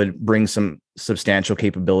think that would bring some substantial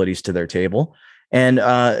capabilities to their table. And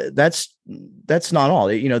that's not all.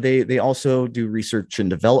 They also do research and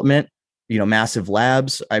development, massive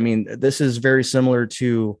labs. I mean, this is very similar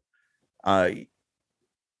to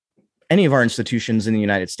any of our institutions in the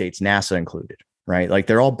United States, NASA included, right? Like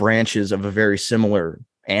they're all branches of a very similar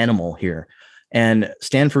animal here. And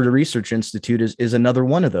Stanford Research Institute is another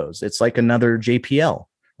one of those. It's like another JPL,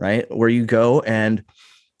 right? Where you go and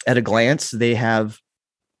at a glance, they have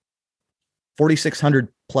 4,600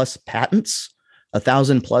 plus patents,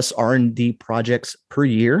 1,000 plus R&D projects per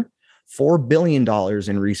year, $4 billion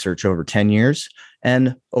in research over 10 years,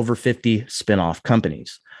 and over 50 spinoff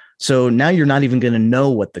companies. So now you're not even going to know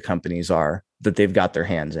what the companies are that they've got their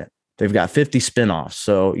hands in. They've got 50 spinoffs.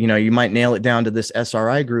 So, you might nail it down to this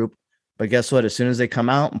SRI group, but guess what? As soon as they come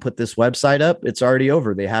out and put this website up, it's already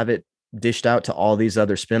over. They have it dished out to all these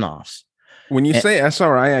other spinoffs. When you say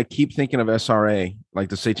SRI, I keep thinking of SRA, like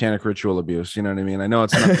the satanic ritual abuse. You know what I mean? I know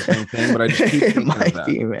it's not the same thing, but I just keep thinking might of that.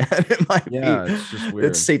 Be, man. It might be. It's just weird.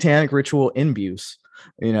 It's satanic ritual abuse,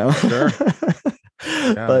 Sure.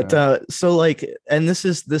 But so like, and this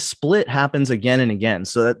split happens again and again.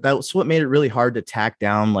 So that's what made it really hard to tack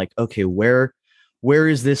down. Like, okay, where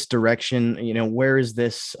is this direction? Where is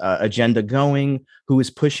this agenda going? Who is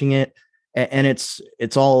pushing it? And it's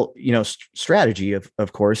all, strategy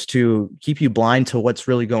of course, to keep you blind to what's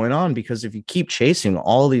really going on. Because if you keep chasing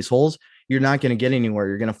all these holes, you're not going to get anywhere.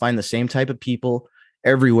 You're going to find the same type of people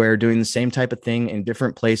everywhere doing the same type of thing in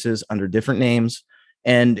different places under different names.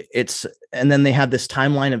 And then they have this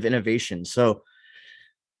timeline of innovation. So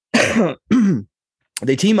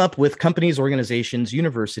they team up with companies, organizations,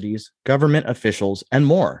 universities, government officials, and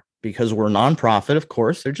more. Because we're nonprofit, of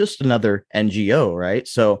course, they're just another NGO, right?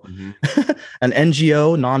 So an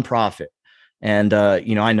NGO nonprofit. And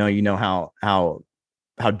I know how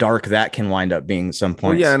dark that can wind up being at some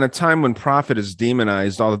point. Well, yeah, in a time when profit is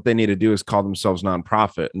demonized, all that they need to do is call themselves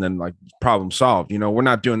nonprofit, and then like problem solved. We're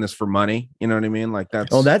not doing this for money. You know what I mean? Like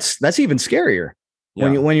that's even scarier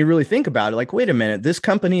when you really think about it. Like, wait a minute, this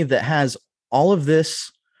company that has all of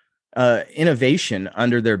this innovation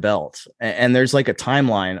under their belt, and there's like a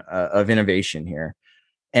timeline of innovation here,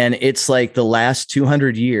 and it's like the last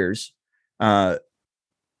 200 years. So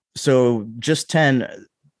just 10,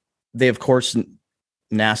 they of course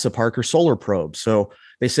NASA Parker solar probe. So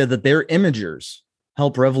they said that their imagers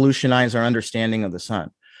help revolutionize our understanding of the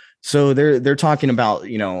sun. So they're talking about,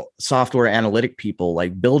 software analytic people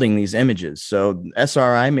like building these images. So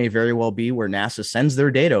SRI may very well be where NASA sends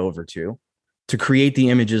their data over to create the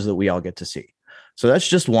images that we all get to see. So that's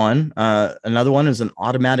just one. Another one is an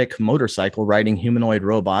automatic motorcycle riding humanoid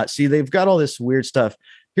robot. See, they've got all this weird stuff.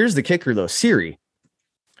 Here's the kicker though. Siri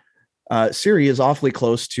is awfully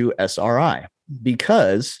close to SRI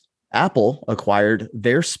because Apple acquired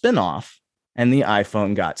their spinoff and the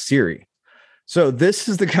iPhone got Siri. So this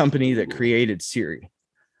is the company that created Siri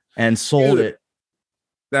and sold it.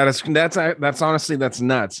 That's honestly, that's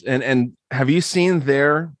nuts. And have you seen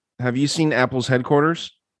Apple's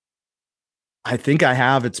headquarters? I think I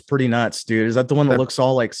have. It's pretty nuts, dude. Is that the one that looks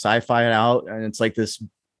all like sci-fi out? And it's like this.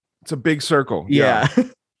 It's a big circle. Yeah.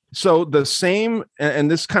 So the same,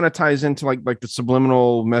 and this kind of ties into like the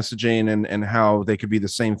subliminal messaging and how they could be the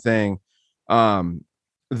same thing.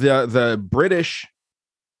 The British,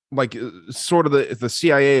 like sort of the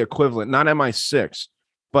CIA equivalent, not MI6,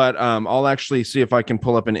 but I'll actually see if I can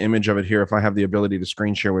pull up an image of it here if I have the ability to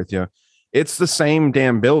screen share with you. It's the same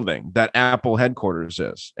damn building that Apple headquarters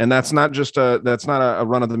is. And that's not a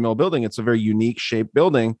run-of-the-mill building. It's a very unique shaped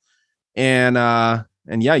building.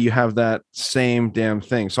 And yeah, you have that same damn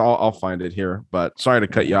thing. So I'll find it here. But sorry to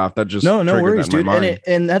cut you off. That just no worries, dude.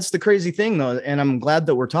 And that's the crazy thing, though. And I'm glad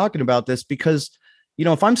that we're talking about this because,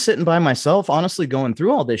 if I'm sitting by myself, honestly, going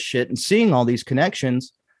through all this shit and seeing all these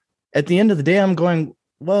connections, at the end of the day, I'm going,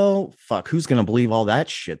 well, fuck, who's going to believe all that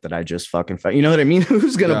shit that I just fucking found? You know what I mean?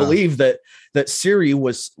 Who's going to believe that Siri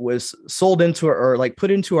was sold into or like put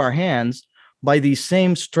into our hands by these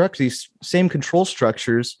same control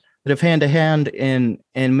structures that have hand to hand in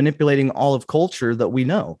manipulating all of culture that we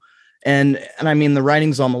know? And I mean, the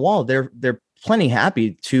writing's on the wall. They're plenty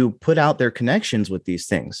happy to put out their connections with these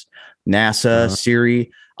things. NASA, Uh,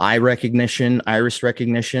 Siri, eye recognition, iris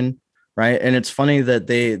recognition, right? And it's funny that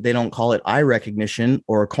they don't call it eye recognition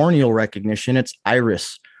or corneal recognition. It's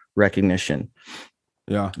iris recognition.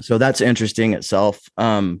 yeah. So that's interesting itself.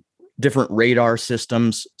 Different radar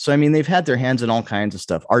systems. So I mean, they've had their hands in all kinds of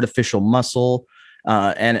stuff. Artificial muscle.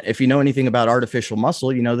 And if you know anything about artificial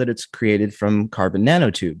muscle, you know that it's created from carbon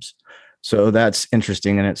nanotubes. So that's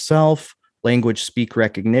interesting in itself. Language speak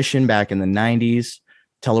recognition back in the 90s,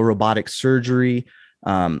 telerobotic surgery,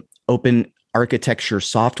 open architecture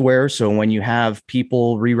software. So when you have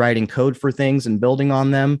people rewriting code for things and building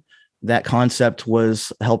on them, that concept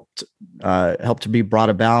was helped to be brought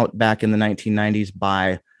about back in the 1990s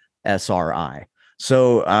by SRI.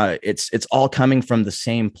 So it's all coming from the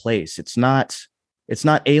same place. It's not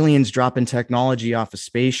aliens dropping technology off of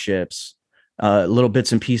spaceships, little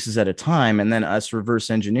bits and pieces at a time, and then us reverse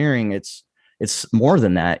engineering. It's more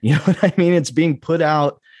than that. You know what I mean? It's being put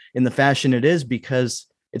out in the fashion it is because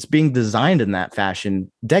it's being designed in that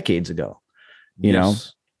fashion decades ago. You know,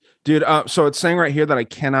 dude. So it's saying right here that I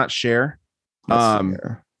cannot share.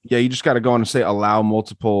 Yeah, you just got to go on and say allow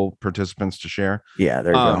multiple participants to share. Yeah,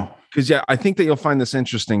 there you go. Because yeah, I think that you'll find this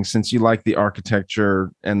interesting since you like the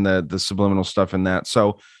architecture and the subliminal stuff in that.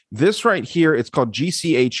 So this right here, it's called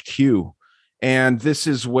GCHQ. And this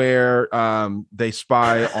is where they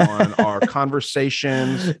spy on our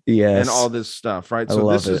conversations and all this stuff, right?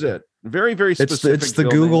 So this is it. Very, very specific. It's the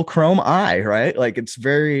Google Chrome Eye, right? Like it's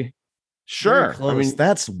very sure. Very I mean,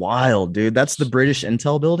 that's wild, dude. That's the British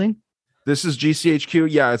Intel building. This is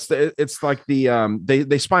GCHQ. Yeah, it's like the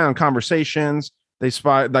they spy on conversations. They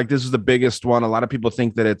spy, like, this is the biggest one. A lot of people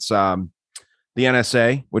think that it's the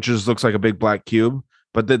NSA, which looks like a big black cube.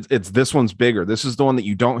 But it's this one's bigger. This is the one that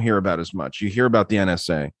you don't hear about as much. You hear about the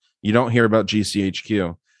NSA. You don't hear about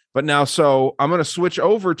GCHQ. But now, so I'm going to switch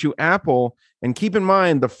over to Apple. And keep in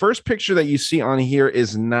mind, the first picture that you see on here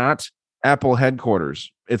is not Apple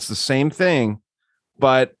headquarters. It's the same thing,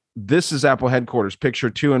 but this is Apple headquarters, picture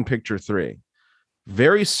 2 and picture 3.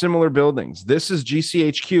 Very similar buildings. This is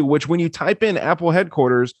GCHQ, which when you type in Apple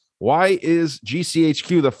headquarters, why is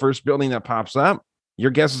GCHQ the first building that pops up?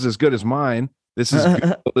 Your guess is as good as mine. This is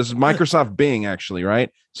Microsoft Bing, actually, right?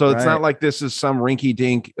 So it's not like this is some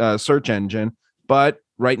rinky-dink search engine, but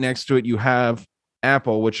right next to it you have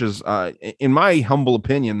Apple, which is, in my humble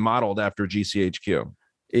opinion, modeled after GCHQ.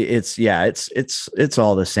 It's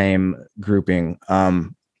all the same grouping.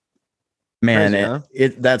 Man, crazy, huh?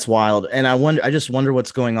 That's wild, and I just wonder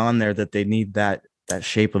what's going on there that they need that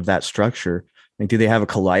shape of that structure. Like, do they have a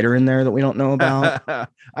collider in there that we don't know about?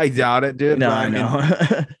 I doubt it, dude. No, I know.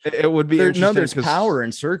 It would be interesting. There's power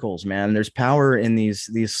in circles, man. There's power in these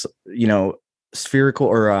spherical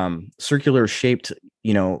or circular shaped,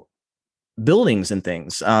 buildings and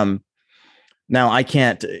things. Now I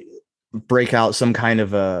can't break out some kind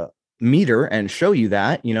of a meter and show you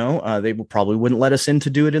that, they probably wouldn't let us in to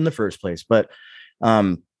do it in the first place. But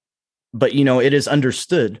it is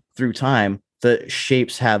understood through time that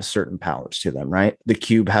shapes have certain powers to them, right? The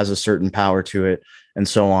cube has a certain power to it and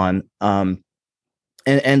so on.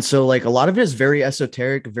 And so like a lot of it is very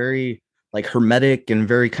esoteric, very like hermetic and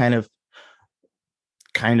very kind of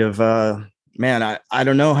man, I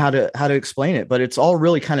don't know how to explain it, but it's all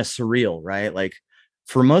really kind of surreal, right? Like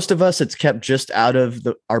for most of us, it's kept just out of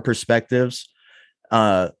our perspectives,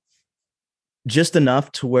 just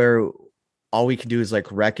enough to where all we can do is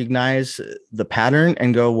like recognize the pattern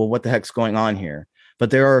and go, well, what the heck's going on here?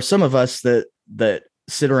 But there are some of us that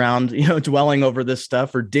sit around, dwelling over this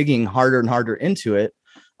stuff or digging harder and harder into it.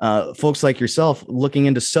 Folks like yourself looking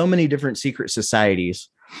into so many different secret societies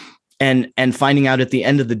and finding out at the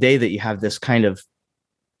end of the day that you have this kind of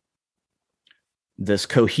this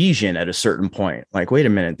cohesion at a certain point. Like, wait a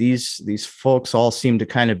minute, these folks all seem to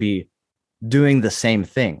kind of be doing the same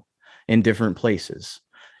thing in different places.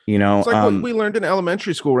 It's like what we learned in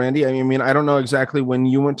elementary school, Randy. I mean, I don't know exactly when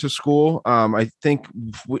you went to school. I think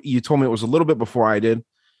you told me it was a little bit before I did,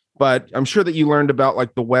 but I'm sure that you learned about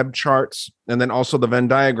like the web charts and then also the Venn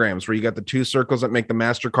diagrams where you got the two circles that make the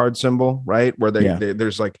MasterCard symbol, right? Where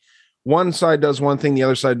there's like one side does one thing, the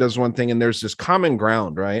other side does one thing, and there's this common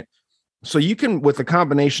ground, right? So you can, with a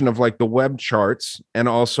combination of like the web charts and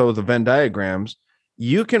also the Venn diagrams,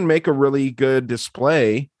 you can make a really good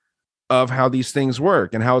display of how these things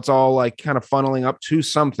work and how it's all like kind of funneling up to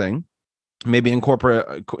something. Maybe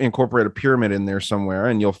incorporate a pyramid in there somewhere,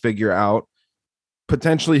 and you'll figure out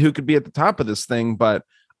potentially who could be at the top of this thing. But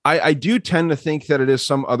I do tend to think that it is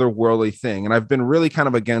some otherworldly thing, and I've been really kind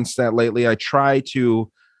of against that lately. I try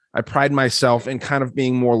to I pride myself in kind of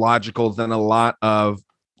being more logical than a lot of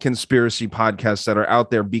conspiracy podcasts that are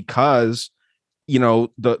out there, because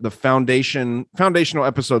the foundational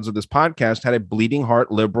episodes of this podcast had a bleeding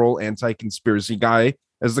heart liberal anti-conspiracy guy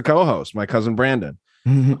as the co-host, my cousin Brandon.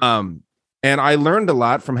 um and I learned a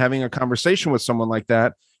lot from having a conversation with someone like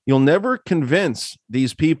that. You'll never convince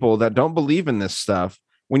these people that don't believe in this stuff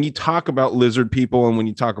when you talk about lizard people and when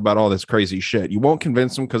you talk about all this crazy shit. You won't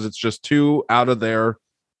convince them because it's just too out of their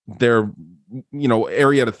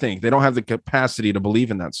area to think. They don't have the capacity to believe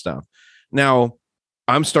in that stuff. Now,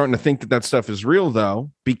 I'm starting to think that stuff is real, though,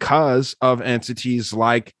 because of entities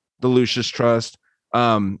like the Lucius Trust.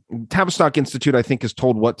 Tavistock Institute, I think, is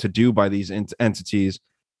told what to do by these entities.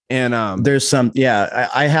 And there's some,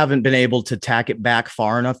 I haven't been able to tack it back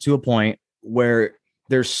far enough to a point where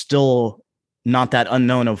there's still not that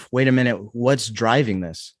unknown of, wait a minute, what's driving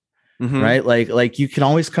this? Right? Like you can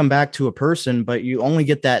always come back to a person, but you only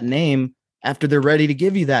get that name after they're ready to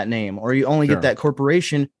give you that name, or you only get that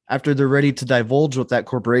corporation after they're ready to divulge what that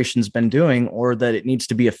corporation's been doing, or that it needs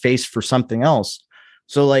to be a face for something else.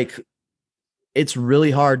 So like, it's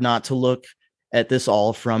really hard not to look at this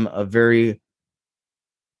all from a very,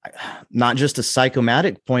 not just a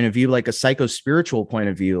psychomatic point of view, like a psycho-spiritual point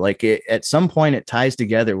of view. Like at some point it ties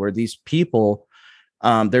together where these people,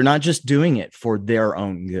 they're not just doing it for their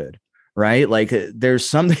own good, right? Like there's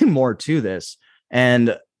something more to this.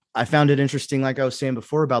 And I found it interesting, like I was saying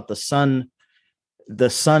before, about the sun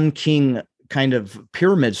king kind of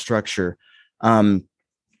pyramid structure,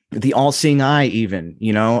 the all-seeing eye, even,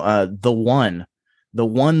 the one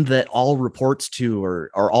that all reports to,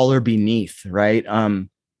 or all are beneath, right?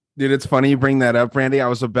 Dude, it's funny you bring that up, Randy. I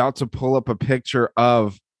was about to pull up a picture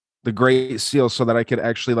of the Great Seal so that I could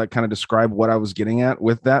actually like kind of describe what I was getting at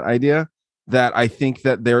with that idea, that I think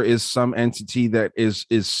that there is some entity that is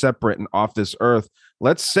separate and off this earth.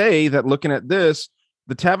 Let's say that looking at this,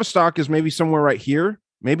 the Tavistock is maybe somewhere right here,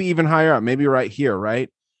 maybe even higher up, maybe right here, right?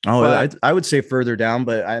 Oh, but I would say further down,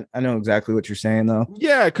 but I know exactly what you're saying, though.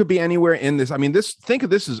 Yeah, it could be anywhere in this. I mean, think of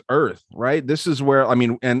this as Earth, right? This is where, I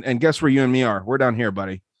mean, and guess where you and me are? We're down here,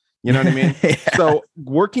 buddy. You know what I mean? Yeah. So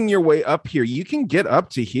working your way up here, you can get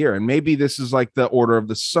up to here. And maybe this is like the Order of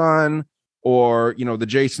the Sun, or, the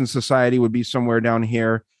Jason Society would be somewhere down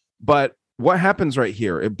here. But what happens right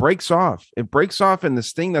here? It breaks off. And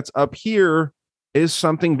this thing that's up here is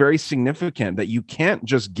something very significant that you can't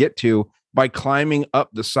just get to by climbing up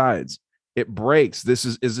the sides. It breaks.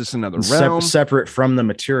 Is this another realm? Separate from the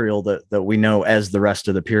material that we know as the rest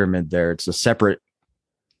of the pyramid there. It's a separate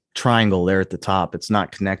triangle there at the top. It's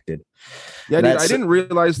not connected. Yeah, dude, I didn't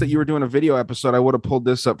realize that you were doing a video episode. I would have pulled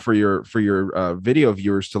this up for your video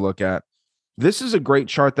viewers to look at. This is a great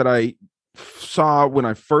chart that I saw when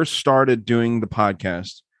I first started doing the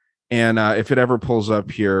podcast. And if it ever pulls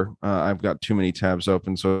up here, I've got too many tabs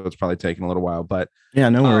open, so it's probably taking a little while. But yeah,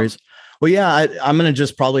 no worries. Well, yeah, I'm going to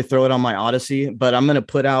just probably throw it on my Odyssey, but I'm going to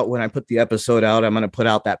put out, when I put the episode out, I'm going to put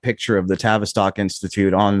out that picture of the Tavistock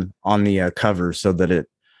Institute on the cover, so that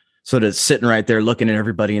it's sitting right there looking at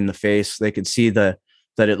everybody in the face. They could see that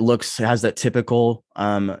it has that typical,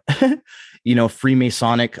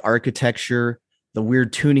 Freemasonic architecture, the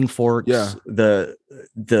weird tuning forks, the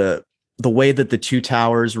way that the two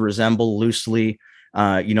towers resemble loosely,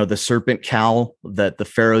 the serpent cowl that the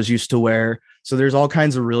pharaohs used to wear. So there's all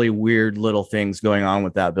kinds of really weird little things going on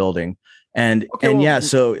with that building.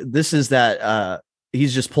 So this is that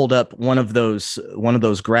he's just pulled up one of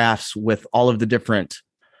those graphs with all of the different,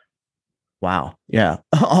 all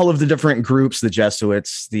of the different groups, the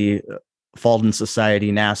Jesuits, the Falden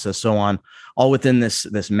Society, NASA, so on, all within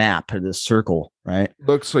this map, or this circle, right?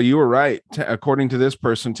 Look, so you were right. According to this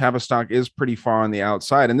person, Tavistock is pretty far on the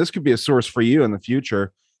outside, and this could be a source for you in the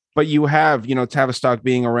future. But you have, Tavistock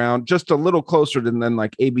being around just a little closer than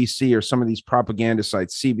like ABC or some of these propaganda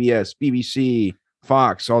sites, CBS, BBC,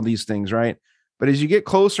 Fox, all these things, right? But as you get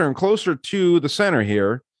closer and closer to the center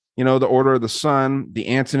here, the Order of the Sun, the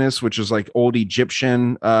Antinous, which is like old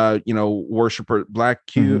Egyptian, worshiper, black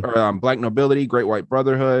nobility, Great White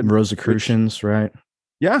Brotherhood, Rosicrucians, right?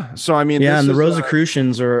 Yeah. So I mean, and the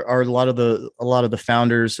Rosicrucians are a lot of the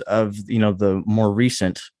founders of the more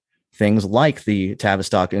recent things, like the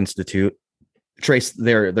Tavistock Institute. Trace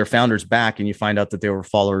their founders back, and you find out that they were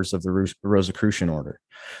followers of the Rosicrucian order.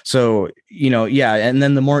 So and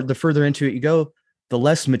then the further into it you go, the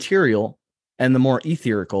less material and the more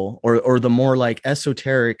etherical, or the more like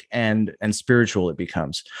esoteric and spiritual it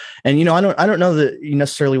becomes. And I don't know that you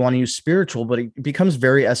necessarily want to use spiritual, but it becomes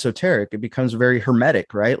very esoteric. It becomes very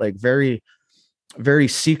hermetic, right? Like very, very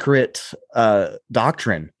secret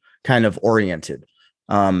doctrine kind of oriented.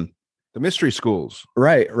 The mystery schools.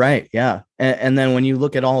 Right. Yeah. And then when you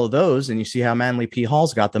look at all of those and you see how Manly P.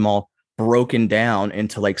 Hall's got them all broken down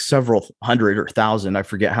into like several hundred or thousand, I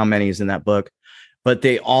forget how many is in that book, but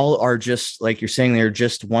they all are just like you're saying, they're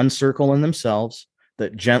just one circle in themselves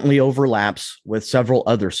that gently overlaps with several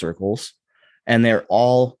other circles. And they're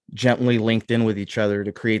all gently linked in with each other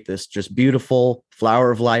to create this just beautiful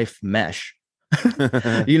flower of life mesh.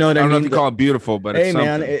 You know what I I don't know mean? if you call it beautiful, but it's Hey something.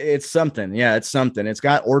 man, it's something. Yeah, it's something. It's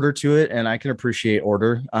got order to it, and I can appreciate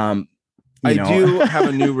order. I do have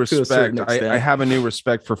a new to a certain respect. I extent. have a new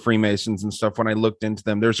respect for Freemasons and stuff when I looked into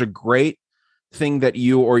them. There's a great thing that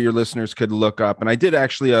you or your listeners could look up. And I did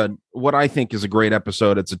actually what I think is a great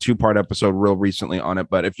episode. It's a 2-part episode real recently on it.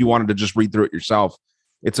 But if you wanted to just read through it yourself,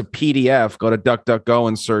 it's a PDF. Go to DuckDuckGo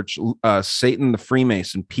and search Satan the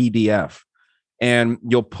Freemason PDF. And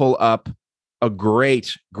you'll pull up a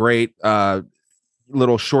great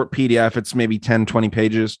little short PDF. It's maybe 10, 20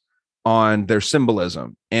 pages on their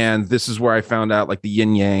symbolism. And this is where I found out like the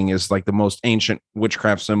yin yang is like the most ancient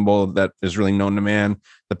witchcraft symbol that is really known to man.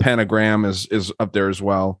 The pentagram is up there as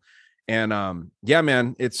well. And yeah,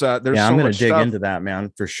 man, it's there's yeah, I'm so gonna much dig stuff. into that,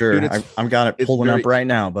 man, for sure. Dude, I've got it pulling up right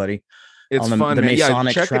now, buddy. It's On fun, the man. Yeah,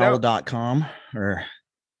 check it out. MasonicTrowel.com or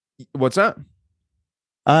What's that?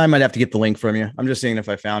 I might have to get the link from you. I'm just seeing if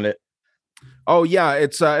I found it. Oh yeah,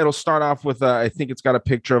 it's it'll start off with I think it's got a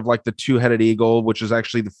picture of like the two-headed eagle, which is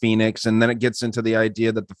actually the phoenix, and then it gets into the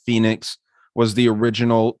idea that the phoenix was the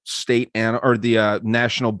original state or the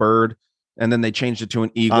national bird, and then they changed it to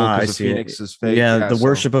an eagle because the phoenix is fake. Yeah, the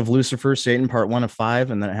worship of Lucifer, Satan, part 1 of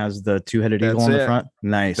 5, and then it has the two-headed eagle on the front.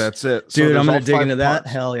 Nice, that's it, dude. I'm gonna dig into that.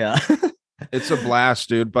 Hell yeah. It's a blast,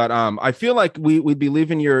 dude. But I feel like we'd be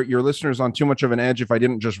leaving your listeners on too much of an edge if I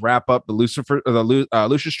didn't just wrap up the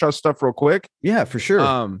Lucis Trust stuff real quick. Yeah, for sure.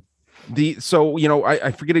 So you know,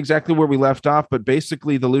 I forget exactly where we left off, but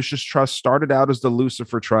basically the Lucis Trust started out as the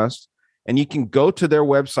Lucifer Trust, and you can go to their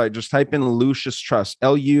website, just type in Lucis Trust,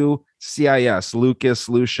 Lucis, Lucas,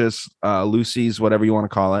 Lucius, Lucy's, whatever you want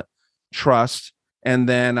to call it, Trust, and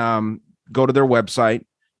then go to their website.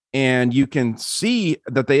 And you can see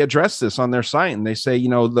that they address this on their site. And they say, you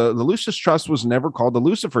know, the Lucis Trust was never called the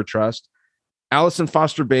Lucifer Trust. Allison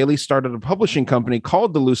Foster Bailey started a publishing company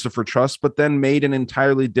called the Lucifer Trust, but then made an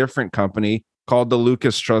entirely different company called the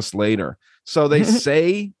Lucas Trust later. So they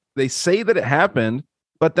say that it happened,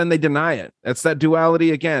 but then they deny it. It's that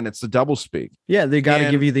duality again. It's the doublespeak. Yeah, they got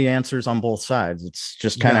to give you the answers on both sides. It's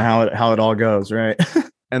just kind of how it all goes, right?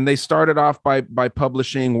 And they started off by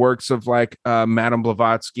publishing works of like Madame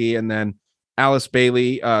Blavatsky, and then Alice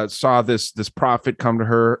Bailey saw this prophet come to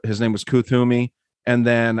her. His name was Kuthumi, and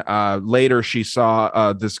then later she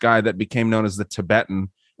saw this guy that became known as the Tibetan,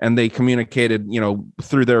 and they communicated, you know,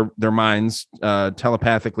 through their minds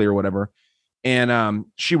telepathically or whatever. And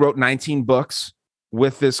she wrote 19 books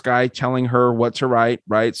with this guy telling her what to write,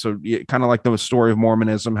 right? So kind of like the story of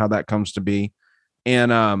Mormonism, how that comes to be,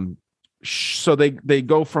 and so they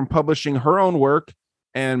go from publishing her own work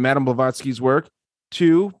and Madame Blavatsky's work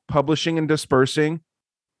to publishing and dispersing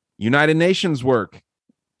United Nations work.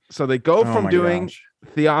 So they go from doing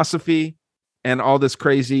theosophy and all this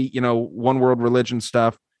crazy, you know, one world religion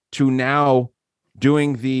stuff to now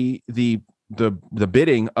doing the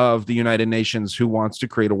bidding of the United Nations, who wants to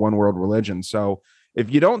create a one world religion. So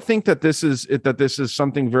if you don't think that this is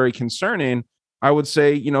something very concerning, I would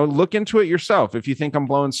say, you know, look into it yourself. If you think I'm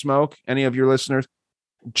blowing smoke, any of your listeners,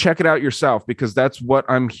 check it out yourself, because that's what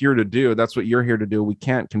I'm here to do. That's what you're here to do. We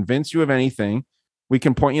can't convince you of anything. We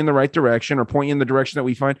can point you in the right direction or point you in the direction that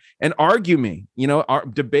we find, and argue me, you know,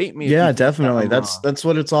 debate me. Yeah, definitely. That's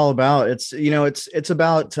what it's all about. It's, you know, it's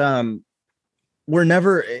about, I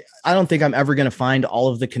don't think I'm ever going to find all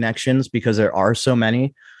of the connections because there are so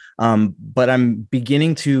many. But I'm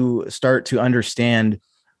beginning to start to understand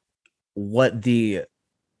what I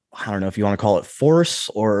don't know if you want to call it force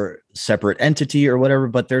or separate entity or whatever,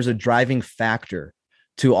 but there's a driving factor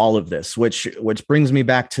to all of this, which brings me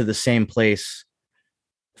back to the same place.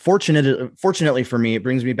 Fortunately for me, it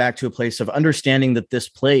brings me back to a place of understanding that this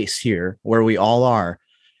place here where we all are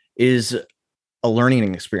is a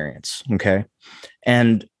learning experience. Okay.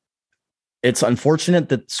 And it's unfortunate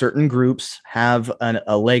that certain groups have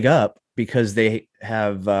a leg up because they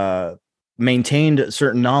have, maintained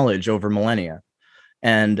certain knowledge over millennia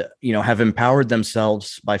and, you know, have empowered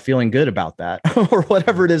themselves by feeling good about that or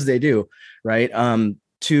whatever it is they do, right?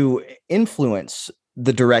 To influence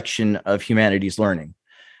the direction of humanity's learning,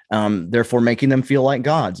 therefore making them feel like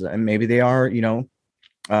gods. And maybe they are, you know,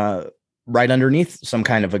 right underneath some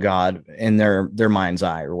kind of a god in their mind's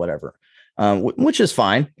eye or whatever, which is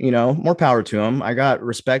fine. You know, more power to them. I got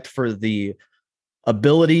respect for the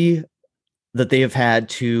ability that they have had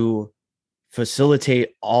to facilitate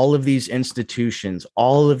all of these institutions,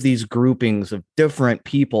 all of these groupings of different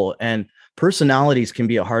people, and personalities can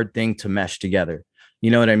be a hard thing to mesh together.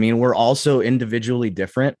 You know what I mean? We're also individually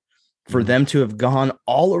different. For Mhm. them to have gone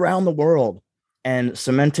all around the world and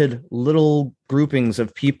cemented little groupings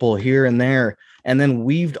of people here and there, and then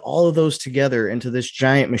weaved all of those together into this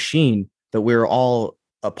giant machine that we're all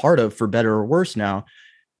a part of, for better or worse now,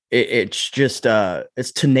 it's just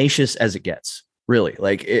it's tenacious as it gets, really.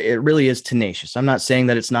 Like it really is tenacious. I'm not saying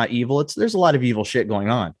that it's not evil. There's a lot of evil shit going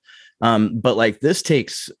on, but like this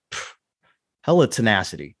takes hella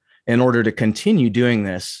tenacity in order to continue doing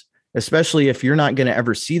this, especially if you're not going to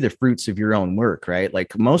ever see the fruits of your own work, right?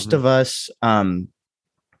 Like most Mhm. of us,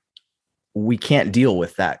 we can't deal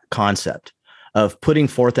with that concept of putting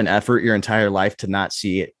forth an effort your entire life to not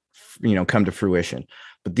see it, come to fruition.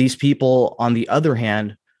 But these people, on the other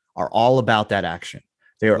hand, are all about that action.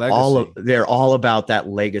 Legacy. They're all about that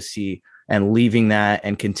legacy and leaving that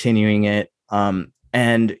and continuing it.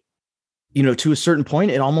 And to a certain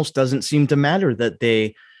point, it almost doesn't seem to matter that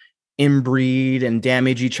they inbreed and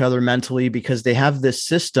damage each other mentally, because they have this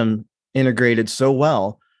system integrated so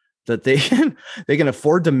well that they can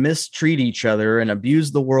afford to mistreat each other and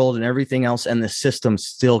abuse the world and everything else, and the system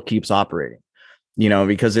still keeps operating,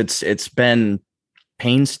 because it's been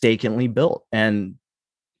painstakingly built. And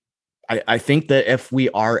I think that if we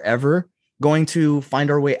are ever going to find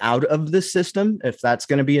our way out of this system, if that's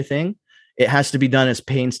going to be a thing, it has to be done as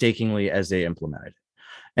painstakingly as they implemented it.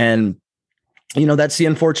 And that's the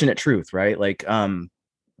unfortunate truth, right? Like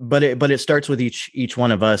but it starts with each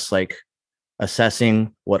one of us, like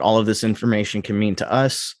assessing what all of this information can mean to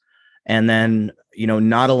us, and then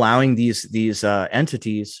not allowing these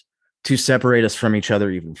entities to separate us from each other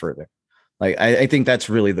even further. Like I think that's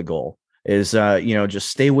really the goal, is just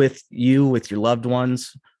stay with your loved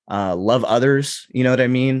ones, love others, you know what I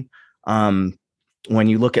mean? When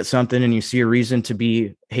you look at something and you see a reason to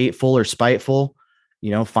be hateful or spiteful,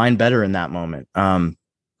 find better in that moment.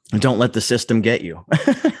 Don't let the system get you.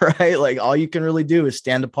 Right? Like all you can really do is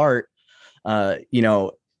stand apart, uh, you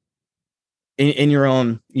know, in your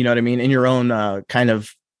own, you know what I mean, in your own kind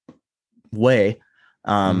of way.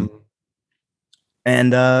 Um, Mhm.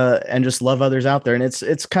 and just love others out there. And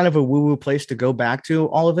it's kind of a woo-woo place to go back to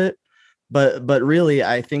all of it. But really,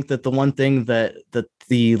 I think that the one thing that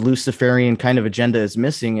the Luciferian kind of agenda is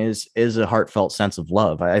missing is a heartfelt sense of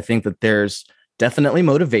love. I think that there's definitely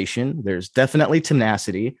motivation, there's definitely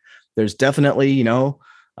tenacity, there's definitely,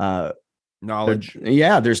 uh, Knowledge.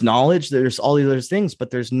 there's knowledge, there's all these other things, but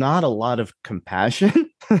there's not a lot of compassion.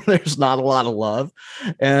 There's not a lot of love.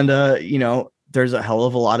 And there's a hell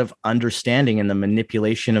of a lot of understanding and the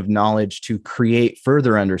manipulation of knowledge to create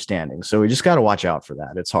further understanding. So we just got to watch out for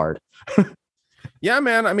that. It's hard. Yeah,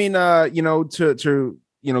 man. I mean, to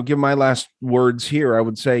give my last words here, I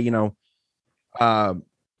would say, uh,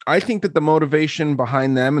 I think that the motivation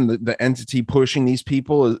behind them and the entity pushing these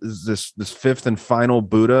people is this fifth and final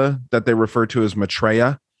Buddha that they refer to as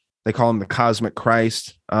Maitreya. They call him the Cosmic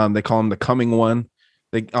Christ. They call him the Coming One.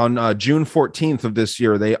 They on June 14th of this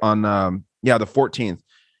year. The 14th.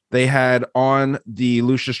 They had on the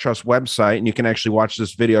Lucius Trust website, and you can actually watch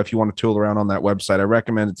this video if you want to tool around on that website. I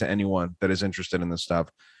recommend it to anyone that is interested in this stuff.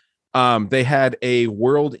 They had a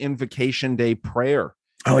World Invocation Day prayer.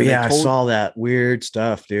 Oh And they yeah, I told saw that weird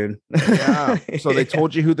stuff, dude. Yeah. So they Yeah.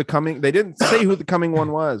 told you they didn't say who the coming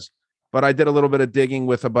one was, but I did a little bit of digging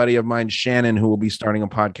with a buddy of mine, Shannon, who will be starting a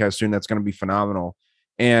podcast soon. That's going to be phenomenal.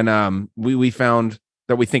 And we found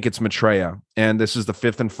that we think it's Maitreya. And this is the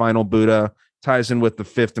fifth and final Buddha, ties in with the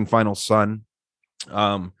fifth and final sun.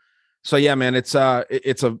 So yeah, man, there's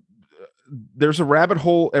a rabbit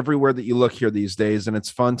hole everywhere that you look here these days, and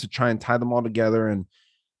it's fun to try and tie them all together. And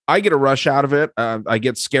I get a rush out of it. I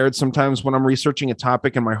get scared sometimes when I'm researching a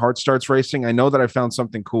topic and my heart starts racing. I know that I found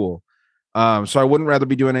something cool. So I wouldn't rather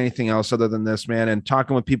be doing anything else other than this, man. And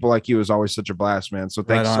talking with people like you is always such a blast, man. So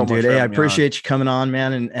Right thanks so on, much dude. for Hey, I having me on. appreciate you coming on,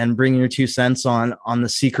 man, and bringing your 2 cents on the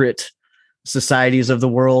secret societies of the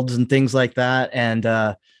world and things like that. And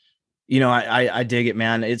I dig it,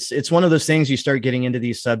 man. It's one of those things, you start getting into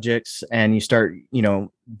these subjects and you start,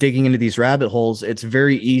 digging into these rabbit holes. It's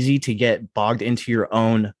very easy to get bogged into your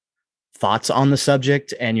own thoughts on the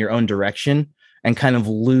subject and your own direction and kind of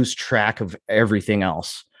lose track of everything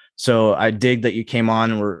else. So I dig that you came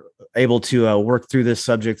on and were able to work through this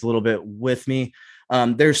subject a little bit with me.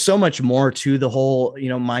 There's so much more to the whole,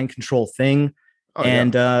 mind control thing. Oh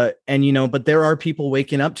yeah. And but there are people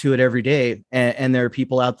waking up to it every day, and there are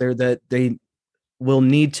people out there that they will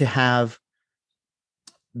need to have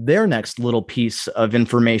their next little piece of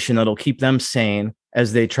information that'll keep them sane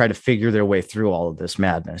as they try to figure their way through all of this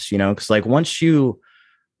madness, you know, because like once you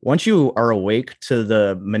are awake to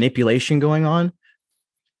the manipulation going on,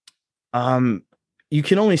 um, you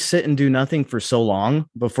can only sit and do nothing for so long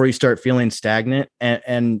before you start feeling stagnant,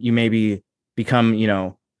 and you maybe become, you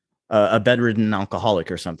know, a bedridden alcoholic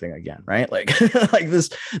or something again, right? Like, like this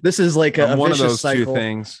is like a one of vicious those cycle. two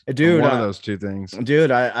things, Dude. One of those two things, dude.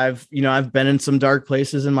 I've you know I've been in some dark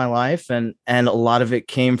places in my life, and a lot of it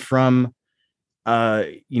came from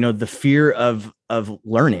you know, the fear of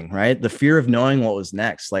learning, right? The fear of knowing what was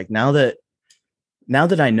next. Like now that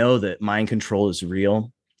I know that mind control is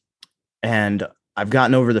real, and I've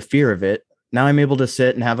gotten over the fear of it, now I'm able to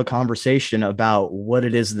sit and have a conversation about what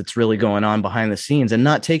it is that's really going on behind the scenes and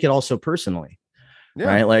not take it all so personally. yeah.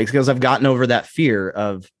 Right. Like, because I've gotten over that fear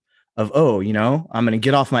of, oh, you know, I'm going to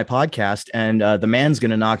get off my podcast and the man's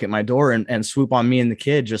going to knock at my door and swoop on me and the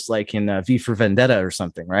kid, just like in V for Vendetta or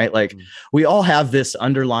something. Right. Like, we all have this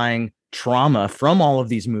underlying trauma from all of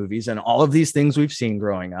these movies and all of these things we've seen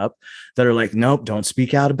growing up that are like, nope, don't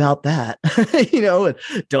speak out about that, you know,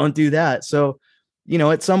 don't do that. So, you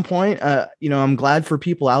know, at some point, you know, I'm glad for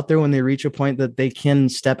people out there when they reach a point that they can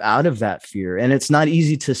step out of that fear. And it's not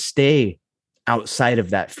easy to stay outside of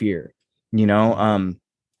that fear. You know,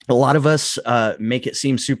 a lot of us make it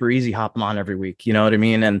seem super easy hopping on every week, you know what I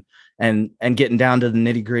mean? And getting down to the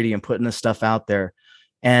nitty gritty and putting this stuff out there.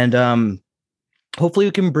 And hopefully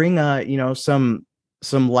we can bring you know, some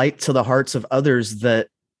light to the hearts of others that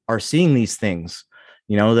are seeing these things,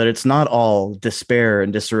 you know, that it's not all despair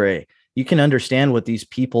and disarray. You can understand what these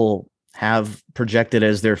people have projected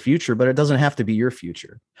as their future, but it doesn't have to be your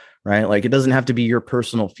future, right? Like, it doesn't have to be your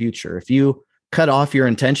personal future. If you cut off your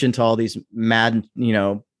attention to all these mad, you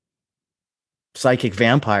know, psychic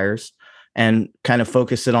vampires and kind of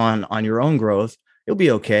focus it on your own growth, you'll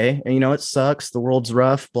be okay. And, you know, it sucks, the world's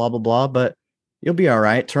rough, blah blah blah, but you'll be all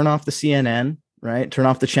right. Turn off the CNN, right? Turn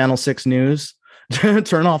off the Channel 6 news.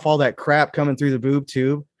 Turn off all that crap coming through the boob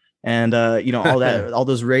tube, and you know, all that all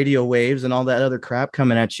those radio waves and all that other crap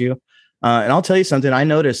coming at you. And I'll tell you something, I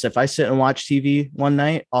noticed if I sit and watch TV one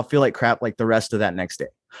night, I'll feel like crap like the rest of that next day.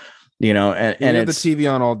 You know, and have the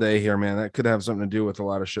TV on all day here, man. That could have something to do with a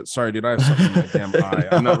lot of shit. Sorry, dude. I have something in my damn eye.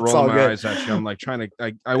 I'm not rolling my eyes at you. I'm like trying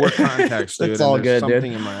to. I wear contacts, dude. It's all good, something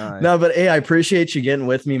dude. in my eye. No, but hey, I appreciate you getting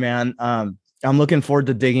with me, man. I'm looking forward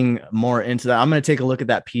to digging more into that. I'm going to take a look at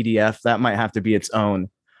that PDF. That might have to be its own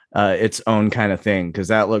kind of thing, because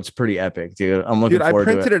that looks pretty epic, dude. I'm looking forward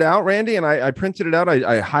to it. I printed it out, Randy, and I printed it out.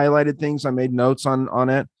 I highlighted things. I made notes on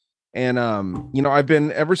it. And, you know, I've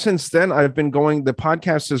been, ever since then, I've been going, the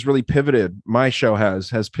podcast has really pivoted. My show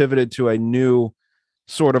has pivoted to a new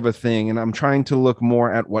sort of a thing. And I'm trying to look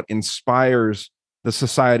more at what inspires the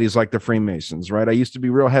societies like the Freemasons, right? I used to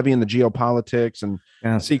be real heavy in the geopolitics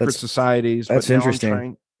and secret societies. That's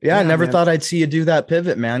interesting. I never thought I'd see you do that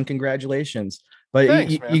pivot, man. Congratulations. But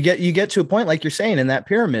thanks, you get to a point, like you're saying, in that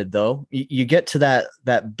pyramid, though, you get to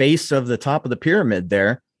that base of the top of the pyramid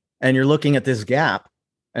there, and you're looking at this gap.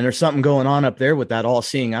 And there's something going on up there with that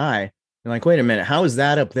all-seeing eye. You're like, wait a minute, how is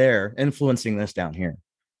that up there influencing this down here?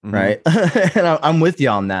 Mm-hmm. Right. And I'm with you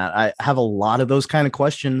on that. I have a lot of those kind of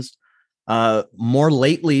questions more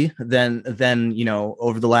lately than, you know,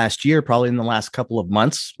 over the last year, probably in the last couple of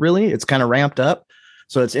months, really. It's kind of ramped up.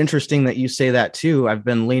 So it's interesting that you say that too. I've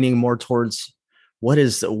been leaning more towards what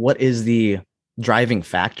is the driving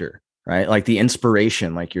factor, right? Like the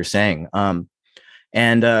inspiration, like you're saying.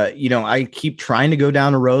 And, you know, I keep trying to go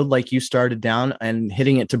down a road like you started down and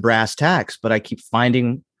hitting it to brass tacks, but I keep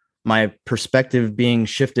finding my perspective being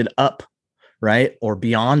shifted up, right? Or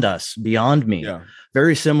beyond us, beyond me,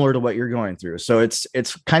 very similar to what you're going through. So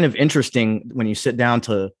it's kind of interesting when you sit down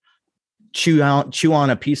to chew on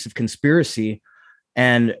a piece of conspiracy.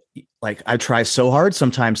 And like, I try so hard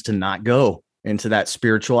sometimes to not go into that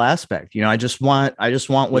spiritual aspect. You know, I just want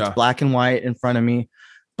what's black and white in front of me.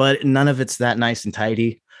 But none of it's that nice and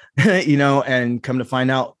tidy, you know, and come to find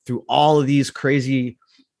out through all of these crazy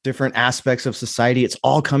different aspects of society, it's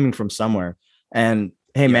all coming from somewhere. And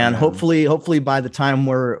hey, man, hopefully by the time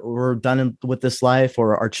we're done with this life,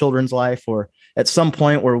 or our children's life, or at some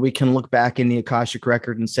point where we can look back in the Akashic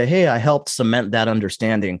record and say, hey, I helped cement that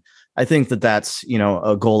understanding. I think that's, you know,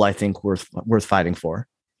 a goal I think worth fighting for.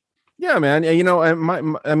 Yeah, man. You know,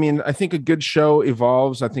 I mean, I think a good show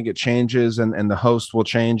evolves. I think it changes, and the host will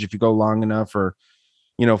change if you go long enough, or,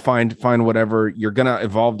 you know, find whatever. You're gonna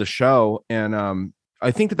evolve the show, and I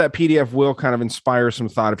think that PDF will kind of inspire some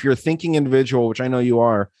thought. If you're a thinking individual, which I know you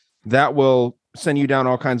are, that will send you down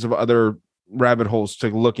all kinds of other rabbit holes to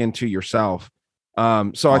look into yourself. So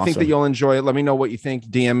awesome. I think that you'll enjoy it. Let me know what you think.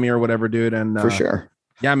 DM me or whatever, dude. And for sure.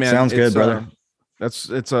 Yeah, man. Sounds good, brother.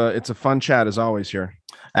 It's a fun chat as always here.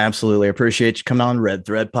 Absolutely. I appreciate you coming on Red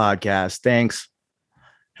Thread Podcast. Thanks.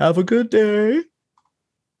 Have a good day.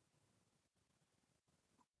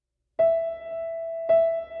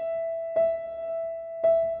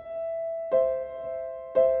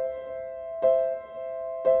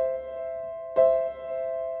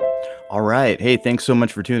 All right. Hey, thanks so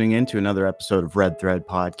much for tuning in to another episode of Red Thread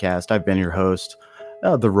Podcast. I've been your host,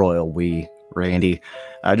 the Royal We, Randy.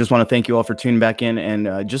 I just want to thank you all for tuning back in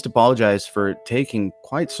and just apologize for taking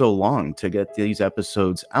quite so long to get these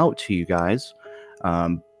episodes out to you guys.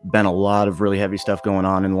 Been a lot of really heavy stuff going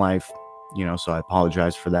on in life, so I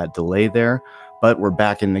apologize for that delay there. But we're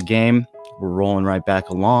back in the game. We're rolling right back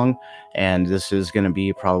along. And this is going to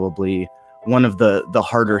be probably one of the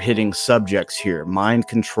harder hitting subjects here, mind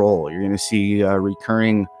control. You're going to see a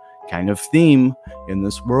recurring kind of theme in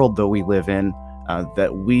this world that we live in,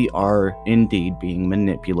 that we are indeed being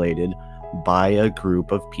manipulated by a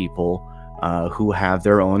group of people who have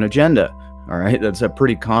their own agenda. All right, that's a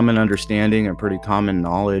pretty common understanding and pretty common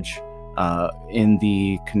knowledge in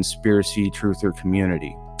the conspiracy truther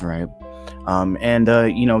community, right?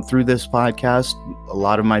 Through this podcast, a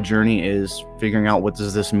lot of my journey is figuring out what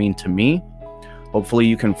does this mean to me. Hopefully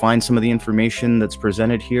you can find some of the information that's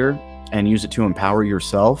presented here and use it to empower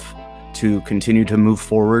yourself to continue to move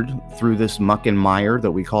forward through this muck and mire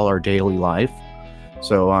that we call our daily life.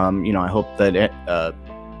 So, I hope that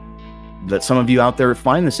that some of you out there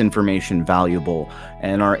find this information valuable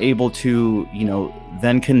and are able to,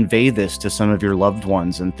 then convey this to some of your loved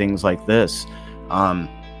ones and things like this.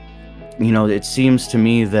 It seems to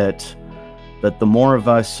me that the more of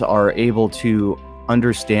us are able to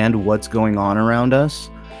understand what's going on around us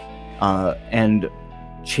and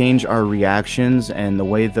change our reactions and the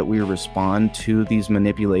way that we respond to these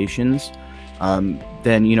manipulations,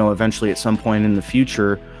 then eventually at some point in the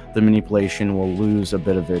future the manipulation will lose a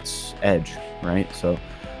bit of its edge, right? So,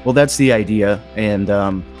 well, that's the idea. And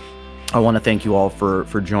I want to thank you all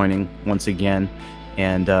for joining once again.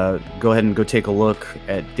 And go ahead and go take a look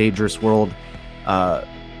at Dangerous World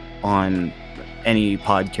on any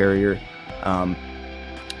pod carrier.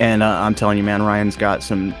 And I'm telling you, man, Ryan's got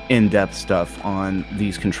some in-depth stuff on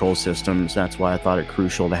these control systems. That's why I thought it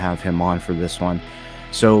crucial to have him on for this one.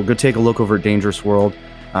 So go take a look over at Dangerous World.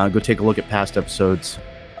 Go take a look at past episodes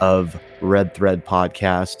of Red Thread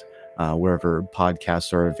Podcast, wherever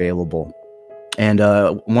podcasts are available. And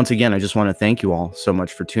once again, I just want to thank you all so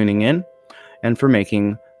much for tuning in and for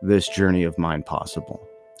making this journey of mine possible.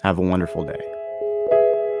 Have a wonderful day.